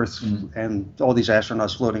of the Earth and all these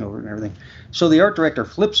astronauts floating over it and everything. So the art director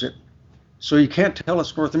flips it, so you can't tell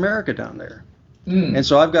it's North America down there. And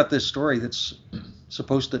so I've got this story that's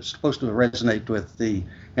supposed to resonate with the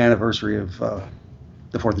anniversary of the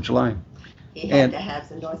 4th of July. He had to have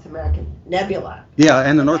the North American Nebula. Yeah,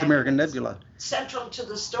 and the North American Nebula. Central to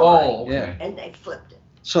the story. Oh, okay. Yeah. And they flipped it.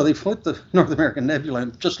 So they flipped the North American Nebula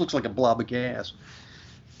and it just looks like a blob of gas.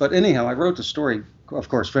 But anyhow, I wrote the story, of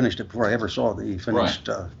course, finished it before I ever saw the finished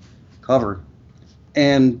cover.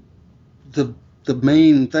 And the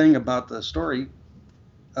main thing about the story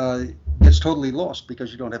gets totally lost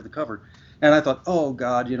because you don't have the cover. And I thought, oh,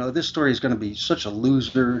 God, this story is going to be such a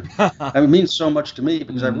loser. It means so much to me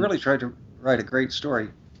because I really tried to write a great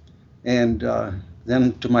story. And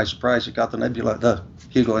then, to my surprise, it got the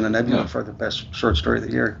Hugo and the Nebula for the best short story of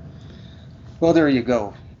the year. Well, there you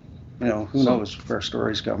go. Who knows where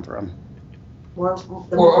stories come from. Or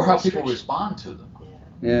how people respond to them.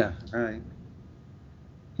 Yeah, right.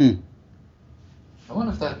 I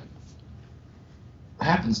wonder if that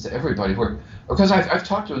happens to everybody. Because I've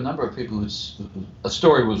talked to a number of people a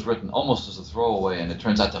story was written almost as a throwaway, and it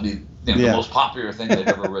turns out to be the most popular thing they've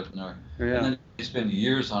ever written. And then you spend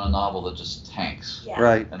years on a novel that just tanks. Yeah.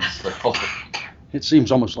 Right. And it's like, it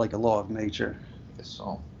seems almost like a law of nature. I guess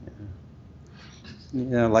so.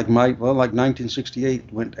 Yeah, like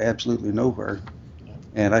 1968 went absolutely nowhere,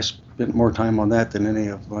 and I spent more time on that than any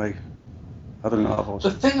of my other novels.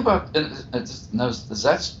 The thing about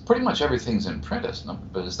that's pretty much everything's in print, isn't it?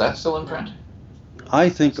 But is that still in print? I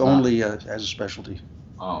think only as a specialty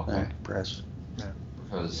press. Yeah.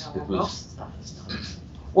 Because it was.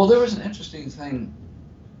 Well, there was an interesting thing.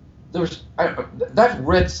 That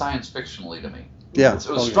read science fictionally to me. Yeah. It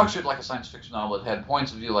was structured like a science fiction novel. It had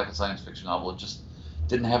points of view like a science fiction novel. It just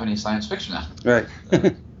didn't have any science fiction in it.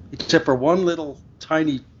 Right. Except for one little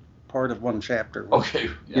tiny part of one chapter. Okay.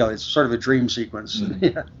 Yeah. You know, it's sort of a dream sequence. Mm-hmm.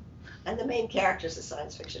 Yeah. And the main character is a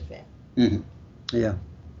science fiction fan. Mm-hmm. Yeah.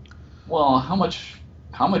 Well, how much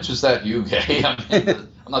is that you, Gay? I mean,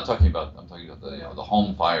 I'm talking about the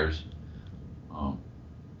home fires. I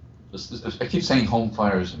keep saying home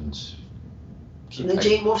fires and. The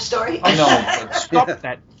Gene Wolfe story? I know. But Stop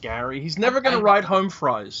that, Gary. He's never going to write home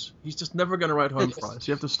fries. He's just never going to write home fries.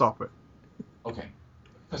 You have to stop it. Okay.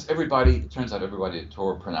 Because it turns out everybody at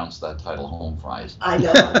Tor pronounced that title home fries. I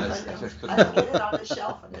know. I look at it on the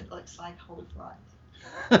shelf and it looks like home fries.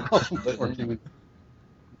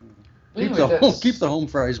 Keep the home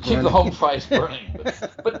fries burning. Keep the home fries burning.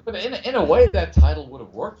 But in a way, that title would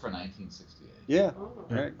have worked for 1968. Yeah.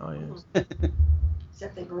 Right. Oh, yes.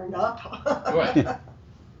 Except they burned up. Right.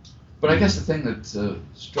 But I guess the thing that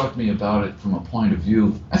struck me about it from a point of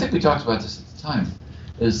view, I think we talked about this at the time,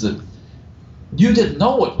 is that you didn't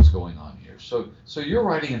know what was going on here. So you're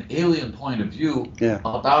writing an alien point of view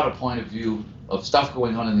about a point of view of stuff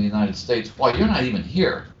going on in the United States while you're not even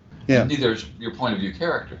here. Yeah. Neither is your point of view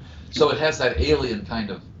character. So it has that alien kind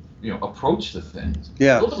of approach to things.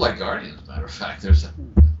 Yeah. A little bit like Guardians, as a matter of fact.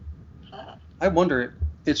 I wonder,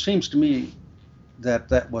 it seems to me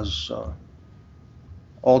that was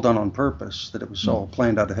all done on purpose, that it was all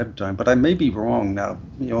planned out ahead of time. But I may be wrong now.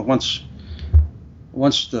 Once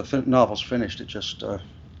the novel's finished, it just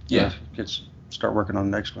start working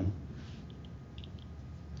on the next one.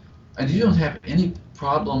 And you don't have any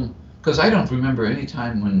problem, because I don't remember any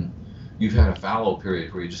time when you've had a fallow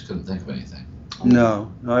period where you just couldn't think of anything.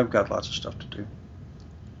 No, I've got lots of stuff to do.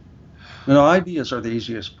 Ideas are the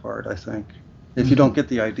easiest part, I think. If you don't get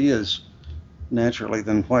the ideas naturally,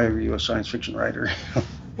 then why are you a science fiction writer?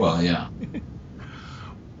 Well, yeah.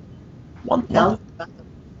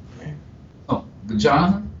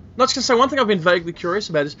 Jonathan? No, I was going to say, one thing I've been vaguely curious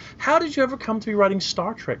about is, how did you ever come to be writing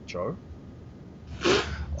Star Trek, Joe?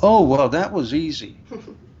 Oh, well, that was easy.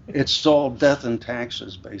 It's all death and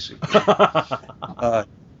taxes, basically.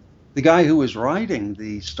 The guy who was writing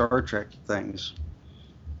the Star Trek things,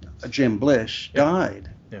 Jim Blish, died.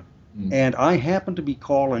 Yeah. Mm. And I happened to be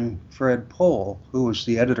calling Fred Pohl, who was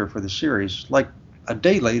the editor for the series, like a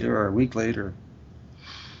day later or a week later.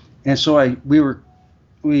 And so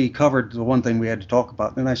we covered the one thing we had to talk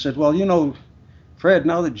about. And I said, well, Fred,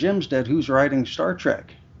 now that Jim's dead, who's writing Star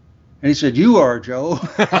Trek? And he said, you are, Joe.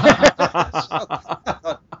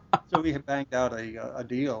 So we banged out a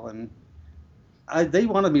deal. And they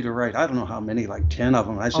wanted me to write, I don't know how many, like 10 of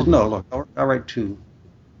them. I said, no, look, I'll write 2.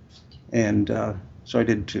 And so I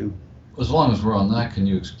did 2. As long as we're on that, can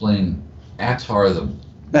you explain Attar the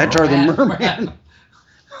Merman?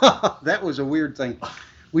 That was a weird thing.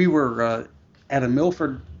 We were at a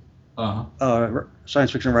Milford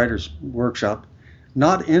science fiction writers workshop,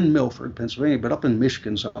 not in Milford, Pennsylvania, but up in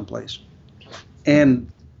Michigan someplace.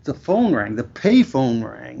 And the phone rang, the pay phone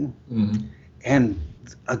rang, and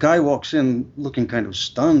a guy walks in looking kind of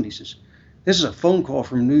stunned. He says, this is a phone call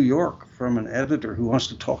from New York from an editor who wants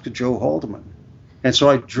to talk to Joe Haldeman. And so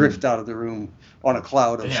I drift out of the room on a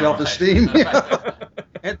cloud of self-esteem. Right.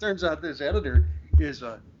 And it turns out this editor is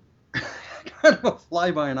a kind of a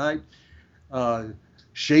fly-by-night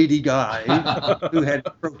shady guy who had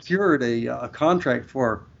procured a contract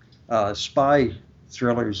for spy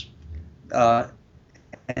thrillers. And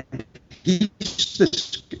he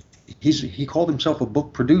called himself a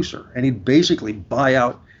book producer, and he'd basically buy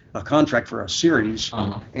out a contract for a series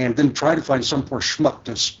and then try to find some poor schmuck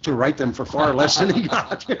to write them for far less than he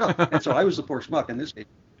got. And so I was the poor schmuck in this case.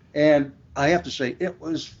 And I have to say, it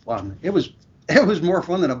was fun. It was more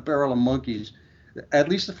fun than a barrel of monkeys. At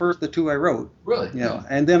least the 2 I wrote. Really?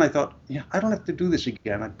 And then I thought, I don't have to do this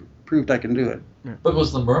again. I proved I can do it. But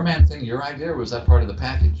was the merman thing your idea, or was that part of the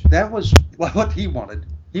package? That was what he wanted.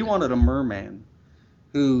 He wanted a merman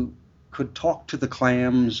who could talk to the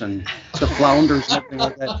clams and the flounders and everything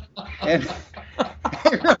like that. And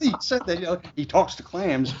he really said that, he talks to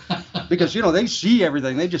clams because, they see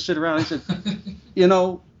everything. They just sit around. I said,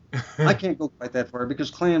 I can't go quite that far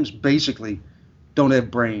because clams basically don't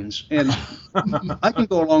have brains. And I can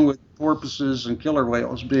go along with porpoises and killer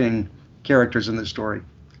whales being characters in this story.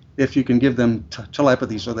 if you can give them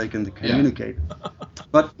telepathy so they can communicate. Yeah.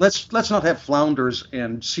 But let's not have flounders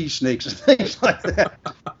and sea snakes and things like that.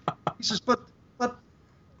 He says, but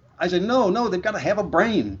I said, no, they've got to have a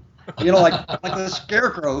brain. Like the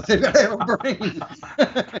scarecrow, they've got to have a brain.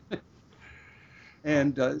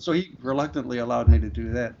 And so he reluctantly allowed me to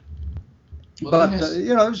do that. Well, but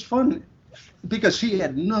it was fun because he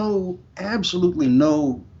had absolutely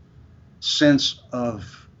no sense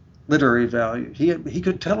of literary value. He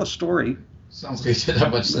could tell a story. Sounds like he didn't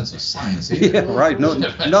have much sense of science either. Yeah, right. No,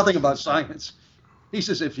 nothing about science. He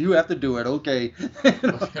says, if you have to do it, okay.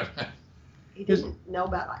 He didn't know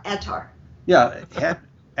about Atar. Yeah,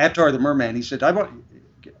 Atar the merman. He said, I want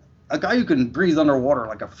a guy who can breathe underwater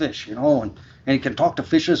like a fish, and he can talk to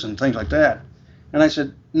fishes and things like that. And I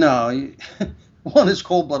said, no, one is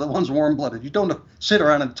cold-blooded, one's warm-blooded. You don't sit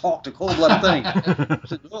around and talk to cold-blooded things. I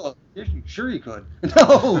said, oh, sure you could.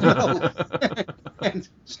 No. And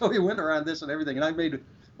so he went around this and everything, and I made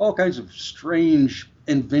all kinds of strange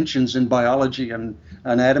inventions in biology and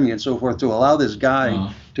anatomy and so forth to allow this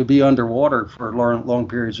guy to be underwater for long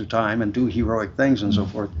periods of time and do heroic things and so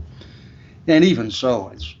forth. And even so,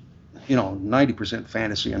 it's 90%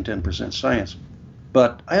 fantasy and 10% science.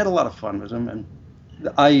 But I had a lot of fun with him, and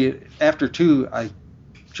after 2, I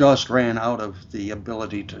just ran out of the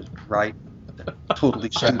ability to write totally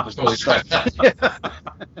stupid stuff. That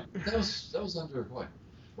was under what?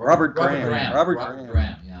 Robert Graham.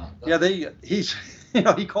 Yeah.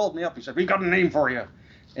 He called me up. He said, "We got a name for you,"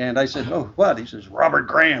 and I said, "Oh, what?" He says, "Robert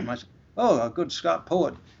Graham." I said, "Oh, a good Scott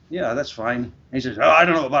poet." Yeah, that's fine. And he says, "Oh, I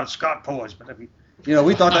don't know about Scott poets, but we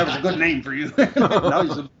thought that was a good name for you." Now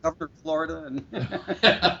he's the governor of Florida,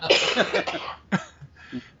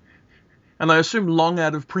 and I assume long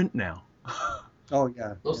out of print now. Oh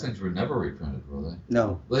yeah. Those things were never reprinted, were they?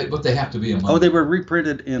 No. But they have to be among. Oh, they were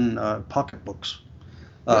reprinted in pocketbooks.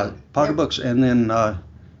 Pocketbooks, and then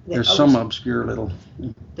there's some obscure little.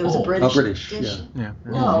 There was a British. British, edition. Yeah.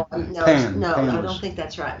 No, Pan I don't think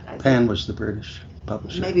that's right. Pan was the British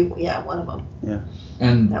publisher. Maybe, one of them. Yeah.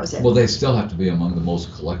 And that was it. Well, they still have to be among the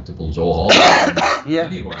most collectible Joe Haldeman. Yeah.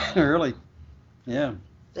 Anywhere. Really. Yeah.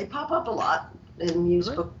 They pop up a lot in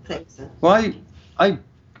used book things. Well, I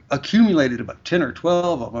accumulated about 10 or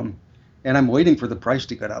 12 of them, and I'm waiting for the price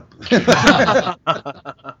to get up.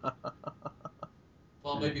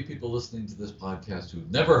 Well, maybe people listening to this podcast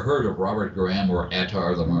who've never heard of Robert Graham or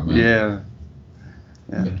Atar the Merman. Yeah.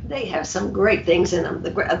 They have some great things in them.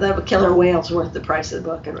 The killer whale's worth the price of the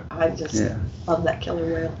book, and I just love that killer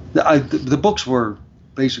whale. The books were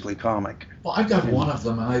basically comic. Well, I've got one of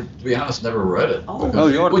them, and I, to be honest, never read it.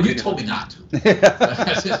 You told me not to.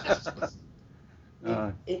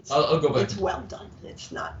 I'll go back. It's well done.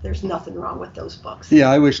 It's not. There's nothing wrong with those books. Yeah,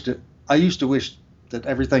 I used to wish that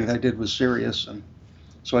everything I did was serious, and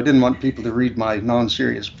so I didn't want people to read my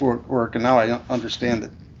non-serious work. And now I understand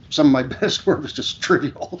that some of my best work was just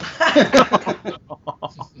trivial. I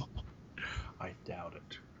doubt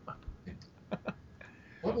it.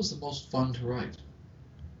 What was the most fun to write?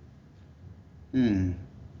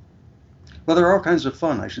 Well, there are all kinds of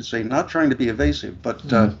fun, I should say. Not trying to be evasive, but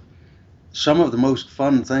some of the most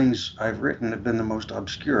fun things I've written have been the most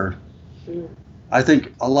obscure. I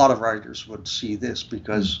think a lot of writers would see this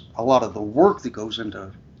because a lot of the work that goes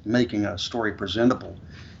into making a story presentable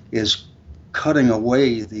is cutting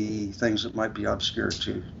away the things that might be obscure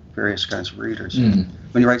to various kinds of readers.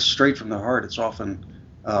 When you write straight from the heart, it's often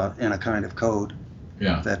in a kind of code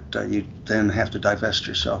that you then have to divest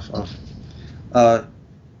yourself of.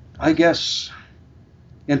 I guess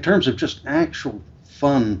in terms of just actual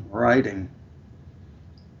fun writing,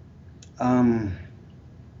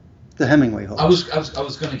 the Hemingway hoax. I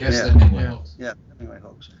was going to guess the Hemingway hoax. Yeah, Hemingway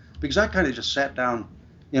hoax. Because I kind of just sat down,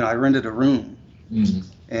 I rented a room,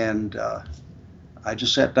 and I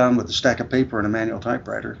just sat down with a stack of paper and a manual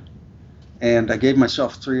typewriter, and I gave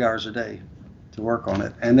myself 3 hours a day to work on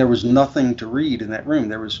it. And there was nothing to read in that room.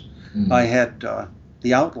 There was, I had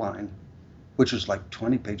the outline, which was like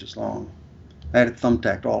 20 pages long. I had it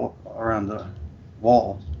thumbtacked all around the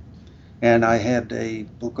wall, and I had a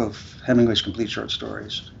book of Hemingway's complete short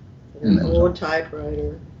stories. An old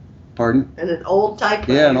typewriter. Pardon? And an old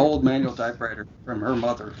typewriter. Yeah, an old manual typewriter from her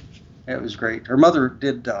mother. It was great. Her mother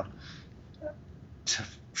did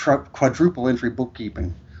quadruple entry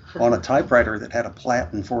bookkeeping on a typewriter that had a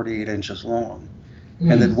platen 48 inches long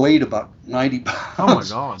and that weighed about 90 pounds. Oh my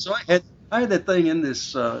God. So I had that thing in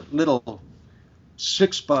this little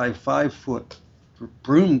 6 by 5 foot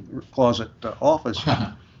broom closet office,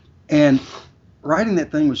 and writing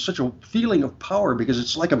that thing was such a feeling of power because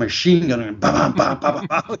it's like a machine gun. And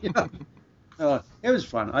it was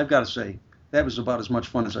fun, I've got to say. that was about as much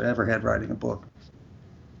fun as I ever had writing a book.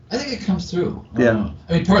 I think it comes through. Yeah.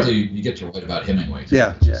 I mean, partly you get to write about Hemingway. Too.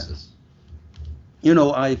 Yeah, yeah. You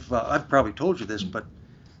know, I've probably told you this, but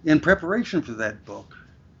in preparation for that book,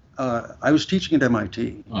 I was teaching at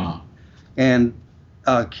MIT, and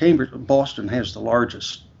Cambridge, Boston has the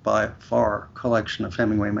largest by far collection of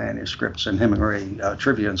Hemingway manuscripts and Hemingway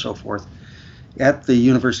trivia and so forth at the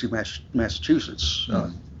University of Massachusetts.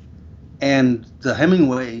 And the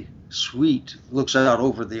Hemingway suite looks out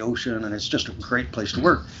over the ocean, and it's just a great place to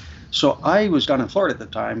work. So I was down in Florida at the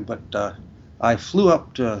time, but I flew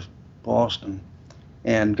up to Boston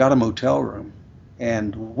and got a motel room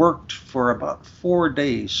and worked for about 4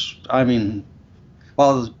 days. I mean,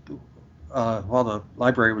 while the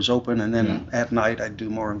library was open, and then at night I'd do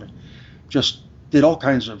more of it. Just did all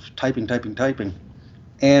kinds of typing.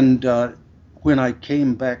 And when I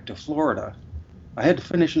came back to Florida, I had to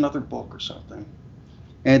finish another book or something.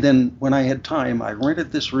 And then when I had time, I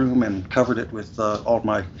rented this room and covered it with all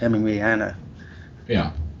my Hemingwayana.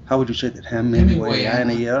 Yeah. How would you say that?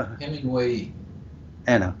 Hemingwayana. Hemingway.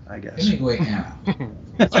 Anna, I guess.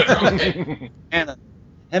 Hemingwayana. Anna.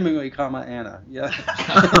 Hemingway, Anna. Yeah.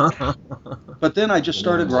 But then I just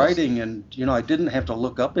started writing, and I didn't have to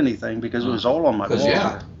look up anything because it was all on my wall.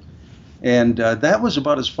 Yeah. And that was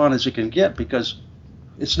about as fun as it can get, because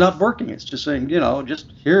it's not working. It's just saying,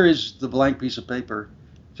 just here is the blank piece of paper,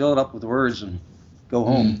 fill it up with words, and go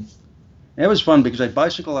home. It was fun because I'd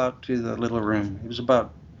bicycle out to the little room.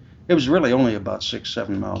 It was really only about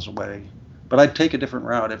 6-7 miles away, but I'd take a different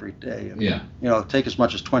route every day. And, take as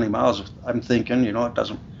much as 20 miles. I'm thinking, it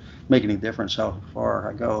doesn't make any difference how far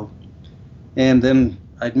I go. And then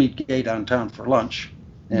I'd meet Gay downtown for lunch,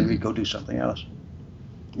 and we'd go do something else.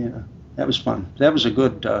 That was fun. That was a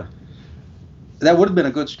good. That would have been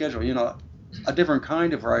a good schedule. A different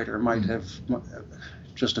kind of writer might have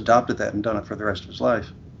just adopted that and done it for the rest of his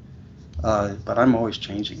life. But I'm always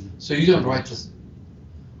changing. So you don't write this.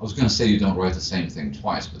 I was going to say you don't write the same thing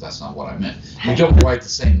twice, but that's not what I meant. You don't write the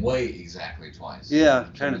same way exactly twice. Yeah,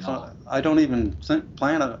 kind of fun. I don't even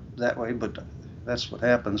plan it that way, but that's what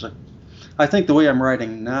happens. I think the way I'm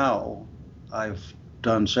writing now, I've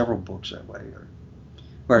done several books that way,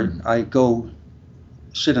 where I go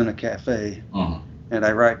sit in a cafe and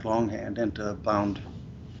I write longhand into bound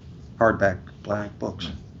hardback blank books.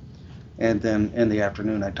 And then in the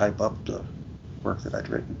afternoon I type up the work that I'd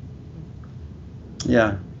written.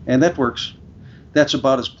 Yeah, and that works. That's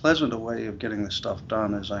about as pleasant a way of getting the stuff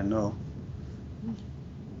done as I know.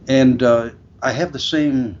 And I have the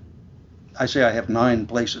same, I say I have 9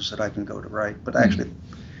 places that I can go to write, but actually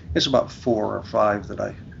it's about 4 or 5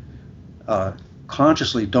 that I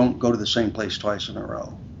consciously don't go to the same place twice in a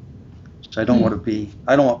row. So I don't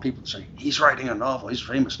want people to say, he's writing a novel, he's a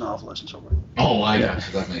famous novelist and so forth. Oh, I got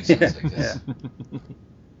you. That makes sense, I guess. Yeah.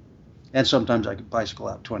 And sometimes I could bicycle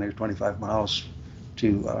out 20 or 25 miles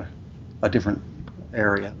to a different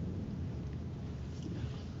area.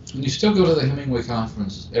 And you still go to the Hemingway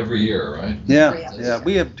conference every year, right? Yeah.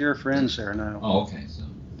 We have dear friends there now. Oh, okay. So,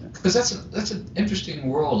 because that's an interesting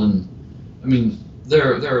world, and I mean,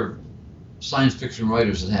 there are science fiction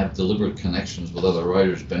writers that have deliberate connections with other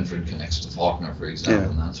writers. Benford connects to Faulkner, for example,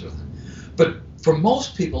 and that sort of thing. But for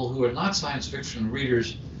most people who are not science fiction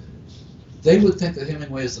readers, they would think that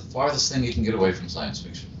Hemingway is the farthest thing you can get away from science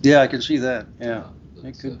fiction. Yeah, I can see that. Yeah,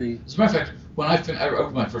 it could be. As a matter of fact, when I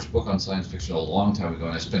wrote my first book on science fiction a long time ago,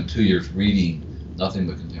 and I spent 2 years reading nothing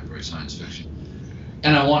but contemporary science fiction,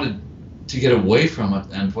 and I wanted to get away from it,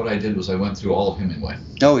 and what I did was I went through all of Hemingway.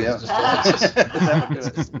 Oh, yeah.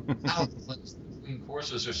 Between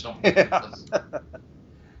courses or something.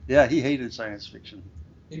 Yeah, he hated science fiction.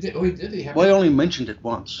 He did? Oh, he did? He only mentioned it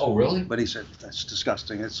once. Oh, really? But he said, that's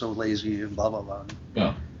disgusting, it's so lazy, and blah, blah, blah.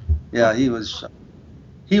 Yeah. Yeah, he was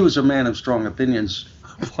a man of strong opinions,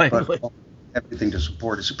 but everything to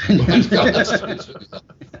support his opinions. Well,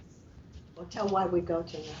 tell why we go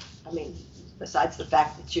to you. I mean, besides the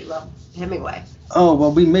fact that you love Hemingway. Oh,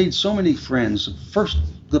 well, we made so many friends.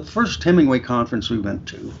 The first Hemingway conference we went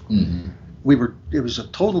to, it was a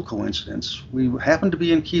total coincidence. We happened to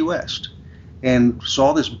be in Key West and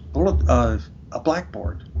saw this a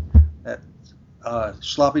blackboard that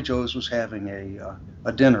Sloppy Joe's was having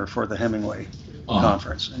a dinner for the Hemingway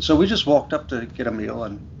conference. And so we just walked up to get a meal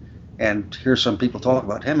and hear some people talk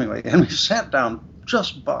about Hemingway. And we sat down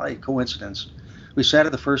just by coincidence. We sat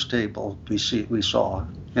at the first table we saw,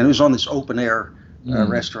 and it was on this open air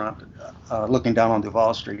restaurant looking down on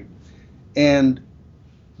Duval Street. And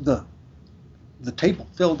the table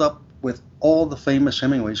filled up with all the famous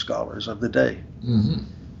Hemingway scholars of the day.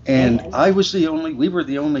 And we were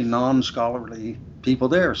the only non-scholarly people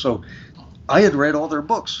there. So I had read all their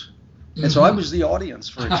books, and so I was the audience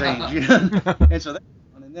for a change. And so that was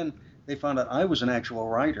fun. And then they found out I was an actual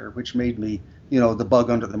writer, which made me, the bug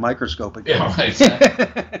under the microscope again. Yeah, right.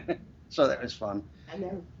 Exactly. So that was fun.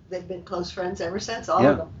 And they've been close friends ever since. All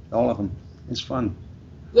of them. All of them. It's fun.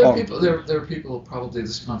 There are people probably at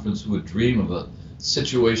this conference who would dream of a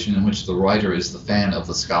situation in which the writer is the fan of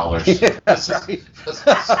the scholars. Yeah, right.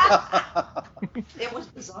 It was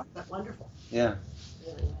bizarre but wonderful. Yeah.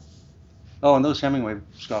 Oh, and those Hemingway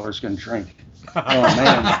scholars can drink. Oh,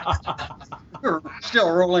 man. We're still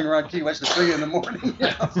rolling around Key West at 3 in the morning.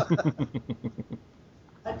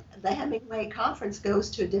 But the Hemingway conference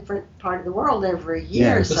goes to a different part of the world every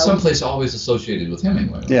year. But someplace always associated with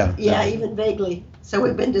Hemingway. Yeah. Yeah, even vaguely. So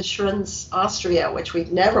we've been to Schrinz, Austria, which we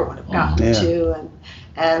never would have gotten to,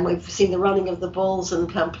 and we've seen the running of the bulls in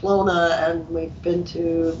Pamplona, and we've been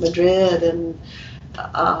to Madrid, and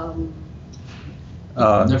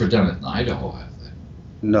never done it in Idaho, have they?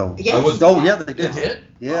 No. Yes. They did. They did?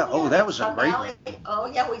 Yeah. Oh, that was a great one. Oh,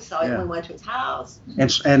 yeah, we saw him. We went to his house.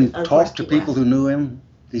 And talked to people who knew him.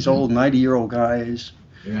 These old 90-year-old guys.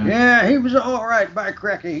 Yeah, he was all right, by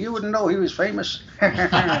cracky. You wouldn't know he was famous. He was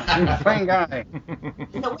a fine guy.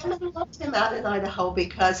 And the women loved him out in Idaho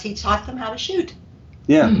because he taught them how to shoot.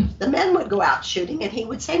 Yeah. The men would go out shooting, and he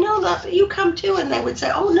would say, no, you come too. And they would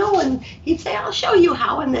say, oh, no. And he'd say, I'll show you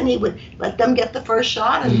how. And then he would let them get the first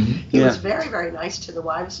shot. And he was very, very nice to the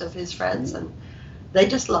wives of his friends. And they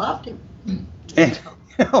just loved him. And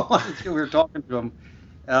we were talking to him.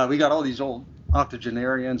 We got all these old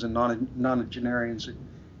octogenarians and nonagenarians.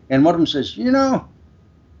 And one of them says,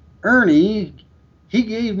 Ernie, he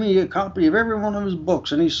gave me a copy of every one of his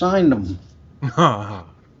books, and he signed them. I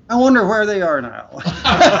wonder where they are now.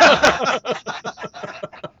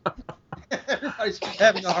 Everybody's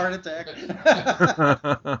having a heart attack.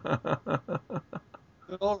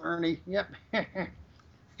 Oh, Ernie, yep.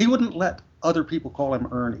 He wouldn't let other people call him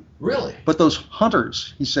Ernie. Really? But those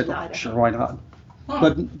hunters, he said, sure, why not?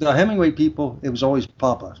 But the Hemingway people, it was always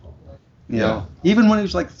Papa. You know, even when he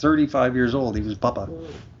was like 35 years old, he was Papa.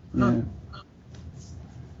 Yeah.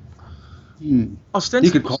 You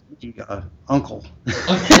could call me Uncle.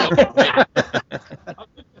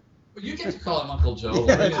 You get to call him Uncle Joe.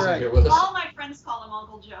 Yeah, that's right. Here with us. All my friends call him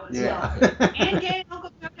Uncle Joe as well. And Gay Uncle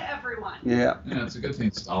Joe to everyone. Yeah. Yeah, it's a good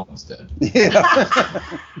thing Stalin's dead. Yeah.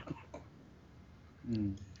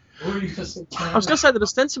 What were you going to say? I was going to say that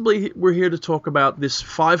ostensibly we're here to talk about this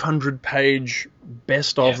 500-page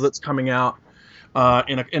best-of that's coming out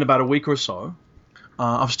in about a week or so.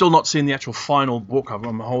 I've still not seen the actual final book.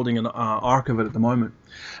 I'm holding an arc of it at the moment.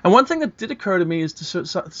 And one thing that did occur to me is to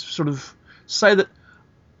sort of say that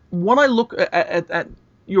when I look at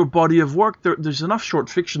your body of work, there's enough short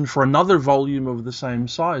fiction for another volume of the same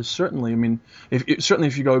size, certainly. I mean,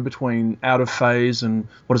 if you go between Out of Phase and,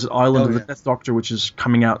 Island of the Death Doctor, which is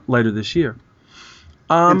coming out later this year.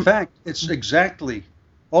 In fact, it's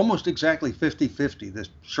almost exactly 50-50, the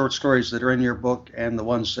short stories that are in your book and the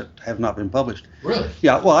ones that have not been published. Really?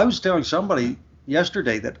 Yeah, well, I was telling somebody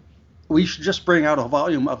yesterday that we should just bring out a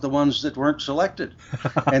volume of the ones that weren't selected,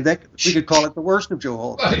 and that we could call it the worst of Joe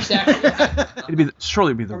Haldeman. Exactly. It'd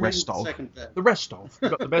surely be the rest of. The rest of.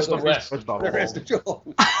 We've got the best of. The rest of Joe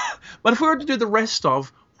Haldeman. But if we were to do the rest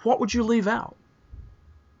of, what would you leave out?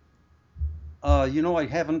 I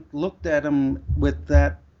haven't looked at them with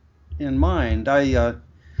that in mind.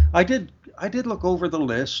 I did look over the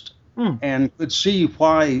list and could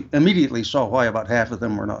immediately saw why about half of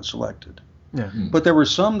them were not selected. Yeah. But there were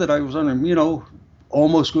some that I was under,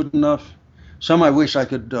 almost good enough. Some I wish I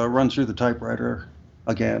could run through the typewriter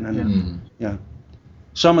again. And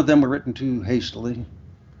some of them were written too hastily.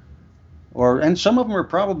 And some of them were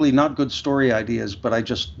probably not good story ideas, but I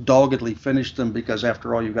just doggedly finished them because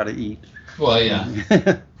after all, you've got to eat. Well,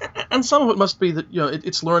 yeah. And some of it must be that,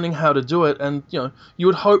 it's learning how to do it. And, you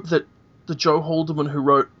would hope that the Joe Haldeman who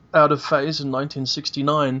wrote Out of Phase in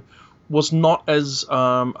 1969 was not as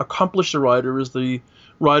accomplished a writer as the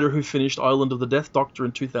writer who finished Island of the Death Doctor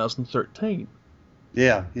in 2013.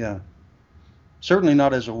 Yeah. Certainly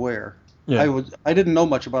not as aware. Yeah. I didn't know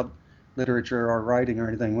much about literature or writing or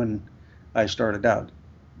anything when I started out.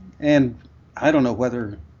 And I don't know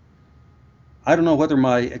whether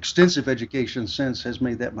my extensive education since has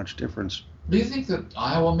made that much difference. Do you think that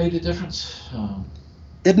Iowa made a difference?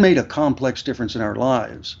 It made a complex difference in our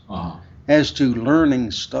lives as to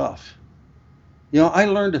learning stuff. I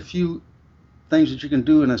learned a few things that you can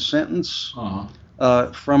do in a sentence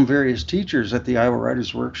from various teachers at the Iowa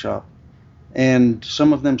Writers Workshop, and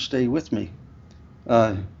some of them stay with me.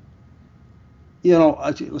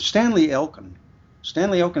 Stanley Elkin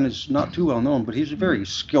Stanley Elkin is not too well known, but he's a very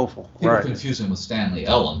skillful People writer. confuse him with Stanley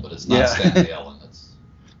Ellen, but it's not Stanley Ellen.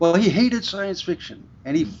 Well, he hated science fiction,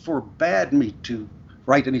 and he forbade me to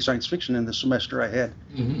write any science fiction in the semester I had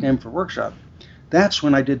him for workshop. That's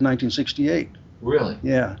when I did 1968. Really?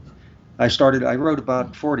 Yeah. I wrote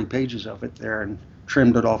about 40 pages of it there and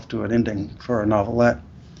trimmed it off to an ending for a novelette.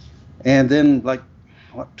 And then,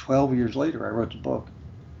 12 years later, I wrote the book.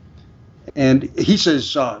 And he says,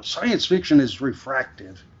 science fiction is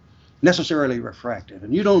refractive, necessarily refractive,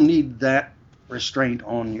 and you don't need that restraint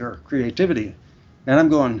on your creativity. And I'm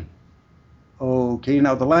going, okay,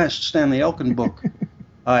 now the last Stanley Elkin book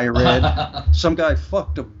I read, some guy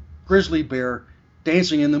fucked a grizzly bear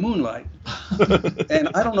dancing in the moonlight. And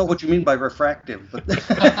I don't know what you mean by refractive, but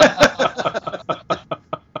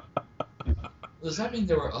does that mean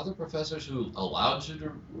there were other professors who allowed you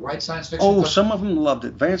to write science fiction? Oh, some of them loved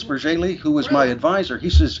it. Vance Bergeli, who was my advisor,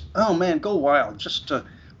 he says, "Oh man, go wild. Just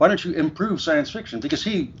why don't you improve science fiction?" Because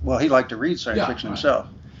he liked to read science fiction himself,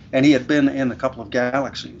 and he had been in a couple of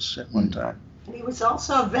galaxies at one time. And he was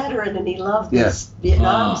also a veteran, and he loved this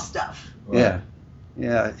Vietnam stuff. Right.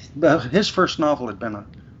 Yeah. But his first novel had been a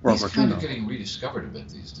World War II. He's kind of getting rediscovered a bit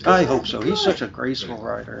these days. I hope so. He's such a graceful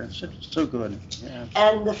writer. It's so good. Yeah.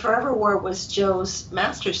 And The Forever War was Joe's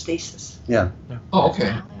master's thesis. Yeah. Oh,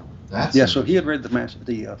 okay. So he had read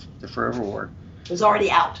the Forever War. It was already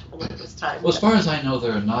out when it was time. Well, as far as I know,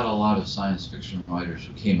 there are not a lot of science fiction writers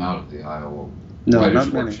who came out of the Iowa No, Writers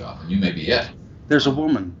not many. Workshop, and you may be it. There's a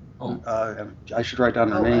woman. Oh. I should write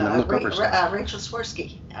down her name and look up her stuff. Rachel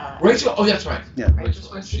Swirsky. Rachel? Oh, that's right. Yeah.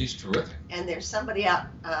 Rachel, she's terrific. And there's somebody out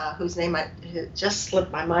whose name just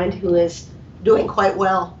slipped my mind, who is doing quite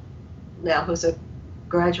well now, who's a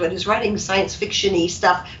graduate, who's writing science fiction-y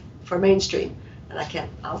stuff for mainstream. And I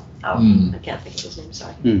can't think of his name,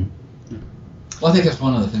 sorry. Well, I think that's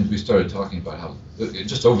one of the things we started talking about, how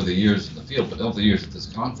just over the years in the field, but over the years at this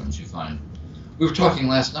conference, you find, we were talking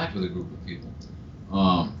last night with a group of people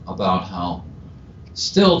about how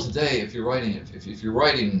still today, if you're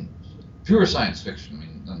writing pure science fiction, I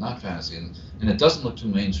mean, not fantasy, and it doesn't look too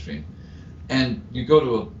mainstream, and you go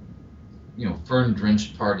to a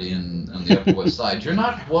fern-drenched party on the Upper West Side, you're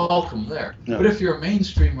not welcome there. No. But if you're a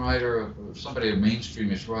mainstream writer, or somebody a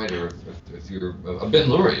mainstreamish writer, if you're a Ben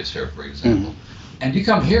Lurie is here, for example, and you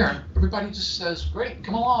come here, everybody just says, "Great,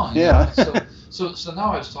 come along." Yeah. So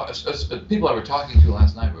now people I were talking to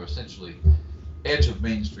last night were essentially edge of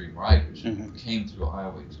mainstream writers who came through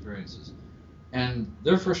Iowa experiences, and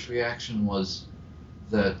their first reaction was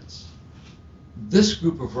that this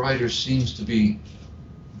group of writers seems to be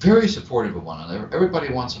very supportive of one another.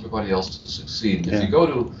 Everybody wants everybody else to succeed. And if you go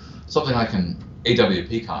to something like an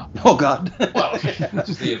AWP con, oh God, well,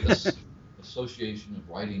 that's the Association of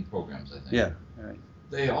Writing Programs, I think. Yeah, right.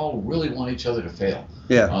 They all really want each other to fail.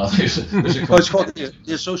 Yeah. It's called the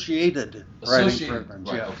Associated Writing Programs.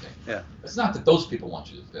 Right, yeah. Okay. Yeah. It's not that those people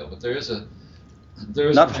want you to fail, but there is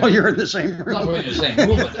not while you're in the same room. Not while you're in the same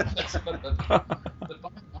room. But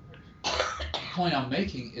the point I'm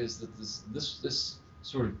making is that this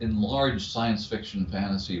sort of enlarged science fiction,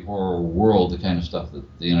 fantasy, horror world, the kind of stuff that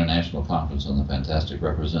the International Conference on the Fantastic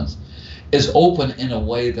represents, is open in a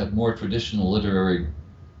way that more traditional literary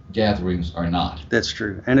gatherings are not. That's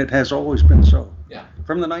true, and it has always been so. Yeah.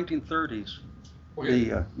 From the 1930s, Oh,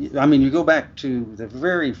 yeah. you go back to the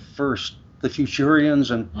very first, the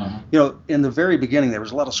Futurians, and in the very beginning there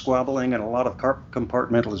was a lot of squabbling and a lot of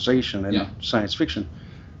compartmentalization in science fiction,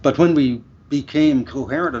 but when we became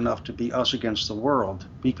coherent enough to be us against the world,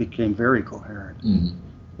 we became very coherent.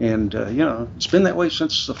 And it's been that way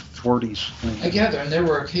since the 40s. I gather, and there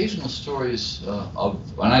were occasional stories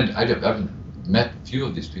and I've met a few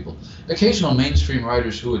of these people, occasional mainstream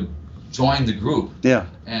writers who had joined the group. Yeah.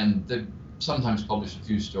 And they sometimes published a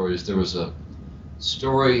few stories. There was a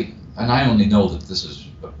story, and I only know that this is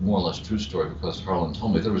a more or less true story because Harlan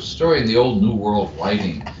told me, there was a story in the Old New World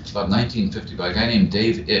Writing about 1950 by a guy named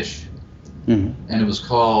Dave Ish. And it was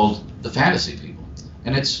called The Fantasy People.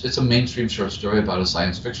 And it's a mainstream short story about a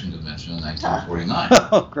science fiction convention in 1949.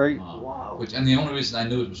 Oh, great. Wow. And the only reason I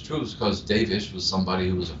knew it was true was because Dave Ish was somebody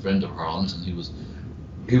who was a friend of Harlan's, and he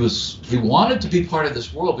wanted to be part of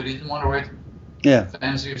this world, but he didn't want to write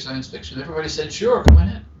fantasy or science fiction. Everybody said, "Sure, come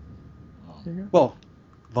on in." Well,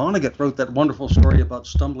 Vonnegut wrote that wonderful story about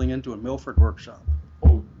stumbling into a Milford workshop.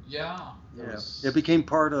 Oh, yeah. It became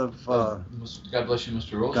part of... God Bless You,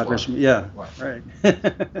 Mr. Rosewater. God Bless You, yeah, right.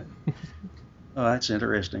 Oh, that's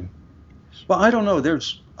interesting. Well, I don't know.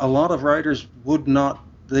 There's a lot of writers would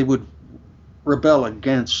rebel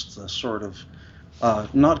against the sort of,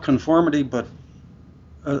 not conformity, but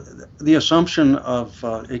the assumption of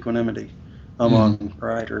equanimity. among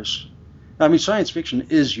writers. I mean, science fiction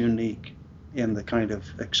is unique in the kind of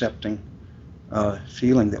accepting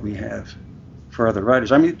feeling that we have for other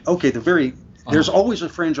writers. I mean, okay, there's always a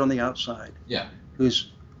fringe on the outside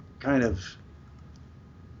who's kind of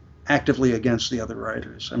actively against the other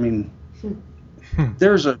writers. I mean,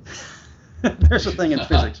 there's a thing in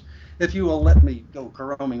physics. If you will let me go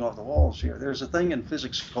roaming off the walls here, there's a thing in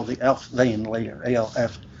physics called the Alfvén layer,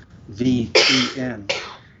 ALFVEN,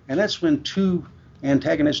 and that's when two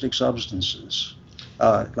antagonistic substances,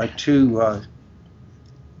 like two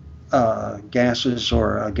gases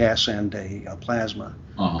or a gas and a plasma,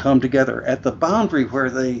 come together. At the boundary where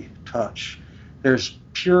they touch, there's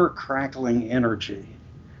pure crackling energy,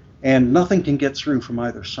 and nothing can get through from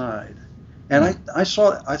either side. And I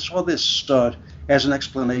saw this as an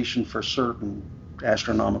explanation for certain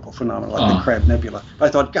astronomical phenomena, like the Crab Nebula. I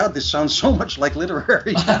thought, God, this sounds so much like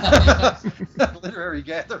literary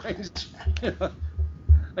gatherings.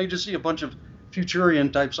 I just see a bunch of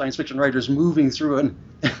Futurian type science fiction writers moving through an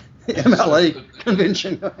MLA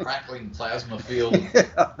convention. Crackling plasma field.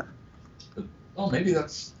 Well, maybe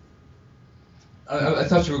that's. I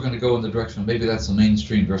thought you were going to go in the direction of maybe that's the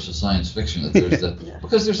mainstream versus science fiction. That there's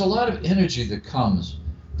because there's a lot of energy that comes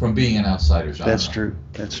from being an outsider genre.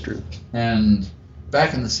 That's true. And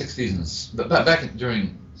back in the 60s,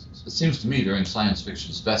 during it seems to me during science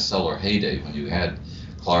fiction's bestseller heyday, when you had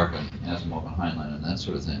Clarke and Asimov and Heinlein and that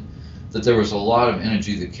sort of thing, that there was a lot of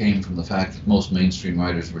energy that came from the fact that most mainstream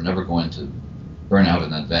writers were never going to burn out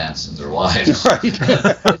in advance in their lives. Right.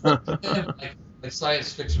 like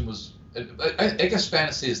science fiction was. I guess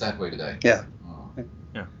fantasy is that way today. Yeah.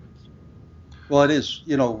 Yeah. Well, it is.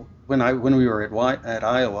 You know, when we were at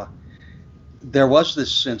Iowa, there was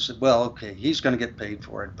this sense that, well, okay, he's going to get paid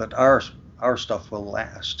for it, but our stuff will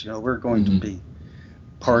last. You know, we're going to be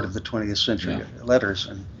part of the 20th century letters,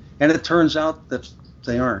 and it turns out that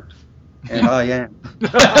they aren't, and I am.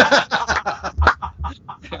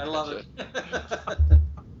 I love it.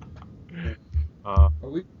 Are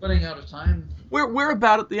we running out of time? We're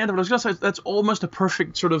about at the end of it. I was going to say that's almost a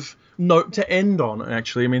perfect sort of note to end on,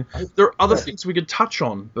 actually. I mean, there are other things we could touch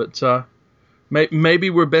on, but maybe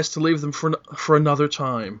we're best to leave them for another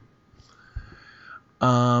time.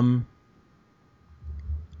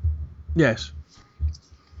 Yes.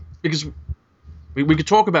 Because we could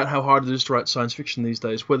talk about how hard it is to write science fiction these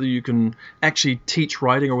days, whether you can actually teach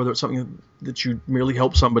writing or whether it's something that you merely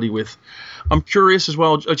help somebody with. I'm curious as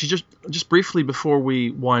well, actually, just briefly before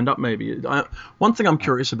we wind up maybe, one thing I'm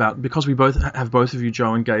curious about, because we both of you,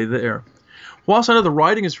 Joe and Gay, there, whilst I know the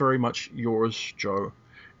writing is very much yours, Joe,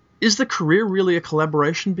 is the career really a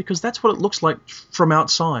collaboration? Because that's what it looks like from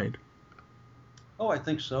outside. Oh, I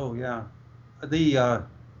think so, yeah.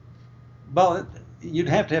 You'd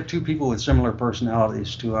have to have two people with similar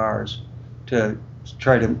personalities to ours to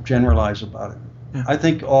try to generalize about it. Yeah. I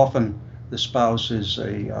think often the spouse is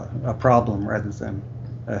a problem rather than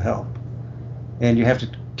a help. And you have to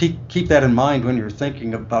keep that in mind when you're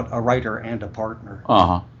thinking about a writer and a partner.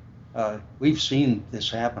 We've seen this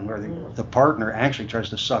happen where the partner actually tries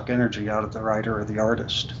to suck energy out of the writer or the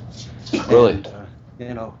artist. Really?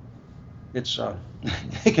 And, it's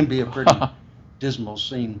it can be a pretty dismal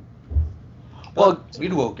scene. Well, we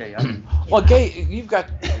do okay. I mean, well, Gay, you've got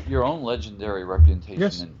your own legendary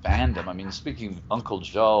reputation in fandom. I mean, speaking of Uncle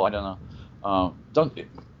Joe, I don't know,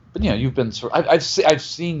 but you've been sort of, I've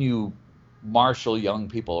seen you marshal young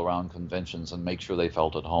people around conventions and make sure they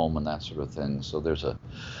felt at home and that sort of thing. So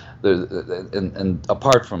and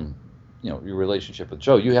apart from your relationship with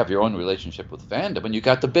Joe, you have your own relationship with fandom, and you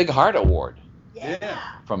got the Big Heart Award.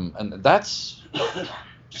 Yeah. And that's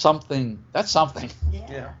something. That's something.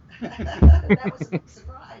 Yeah. That was a big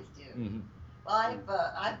surprise, too. Mm-hmm.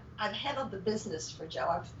 Well, I've handled the business for Joe.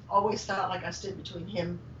 I've always felt like I stood between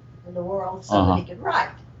him and the world so that he could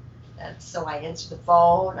write. And so I answer the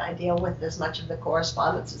phone. I deal with as much of the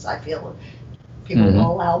correspondence as I feel people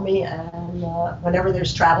will allow me. And whenever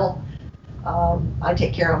there's travel, I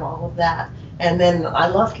take care of all of that. And then I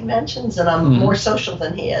love conventions, and I'm more social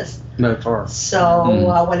than he is. Not far.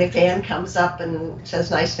 So when a fan comes up and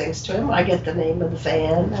says nice things to him, I get the name of the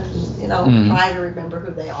fan and, try to remember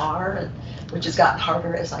who they are, which has gotten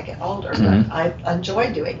harder as I get older. But I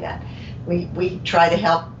enjoy doing that. We try to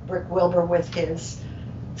help Rick Wilbur with his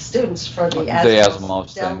students for the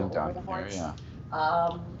Asimov thing down here,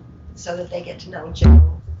 so that they get to know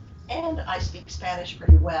Joe. And I speak Spanish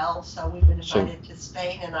pretty well, so we've been invited to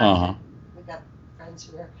Spain, and we've got friends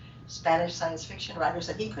who are Spanish science fiction writers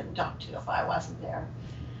that he couldn't talk to if I wasn't there.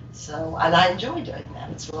 So, and I enjoy doing that.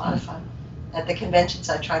 It's a lot of fun. At the conventions,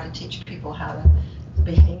 I try to teach people how to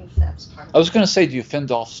behave. That's part of it. I was going to say, do you fend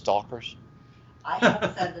off stalkers? I have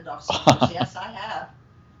offended officers. Yes, I have.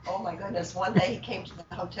 Oh my goodness! One day he came to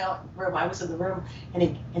the hotel room. I was in the room, and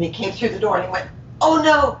he came through the door and he went, "Oh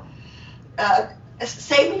no!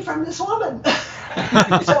 Save me from this woman!"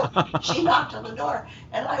 So she knocked on the door,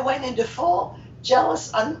 and I went into full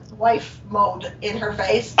jealous wife mode in her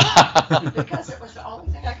face because it was the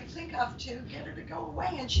only thing I could think of to get her to go away,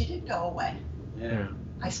 and she did go away. Yeah.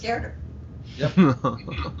 I scared her. Yep.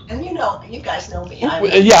 And you guys know me.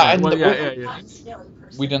 Yeah, and I'm a scary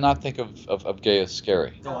person. we do not think of Gay as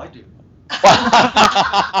scary. No, I do.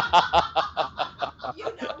 You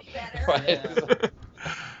know me better. Right.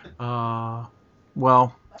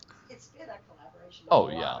 Well. It's been a collaboration. Oh,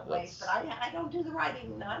 in a yeah, lot of ways, that's- but I don't do the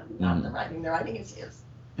writing. Not the writing. The writing is his.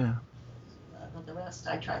 Yeah. But the rest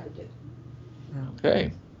I try to do.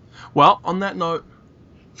 Okay. Well, on that note,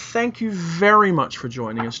 thank you very much for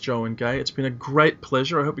joining us, Joe and Gay. It's been a great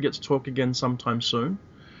pleasure. I hope we get to talk again sometime soon.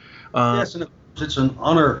 Yes, and it's an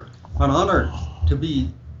honor to be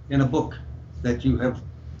in a book that you have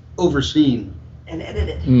overseen. And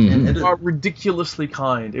edited. Mm-hmm. And You are ridiculously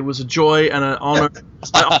kind. It was a joy and an honor.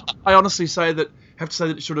 I honestly have to say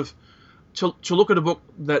that sort of to look at a book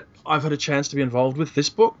that I've had a chance to be involved with. This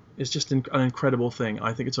book is just an incredible thing.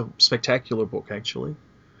 I think it's a spectacular book, actually,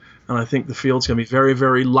 and I think the field's going to be very,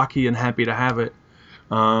 very lucky and happy to have it.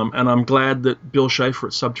 And I'm glad that Bill Schaefer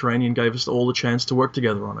at Subterranean gave us all the chance to work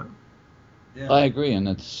together on it. Yeah. I agree, and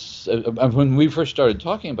it's when we first started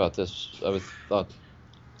talking about this, I thought,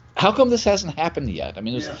 how come this hasn't happened yet? I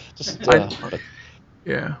mean, it's just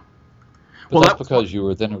Yeah. But well, that's because you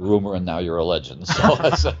were then a rumor and now you're a legend. So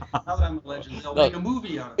that's now that I'm a legend, they'll make a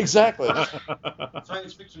movie out of it. Exactly.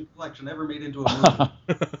 Science fiction collection ever made into a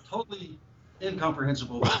movie. Totally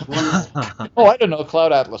incomprehensible. Wonderful. Oh, I don't know.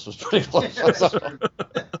 Cloud Atlas was pretty close.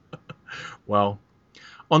 Well,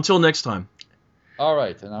 until next time. All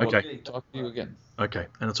right, and I will Okay. talk to you again. Okay,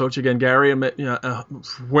 and I'll talk to you again, Gary, and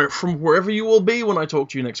from wherever you will be when I talk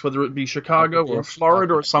to you next, whether it be Chicago or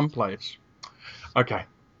Florida or someplace. Okay.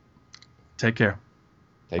 Take care.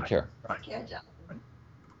 Take care. Take care, John.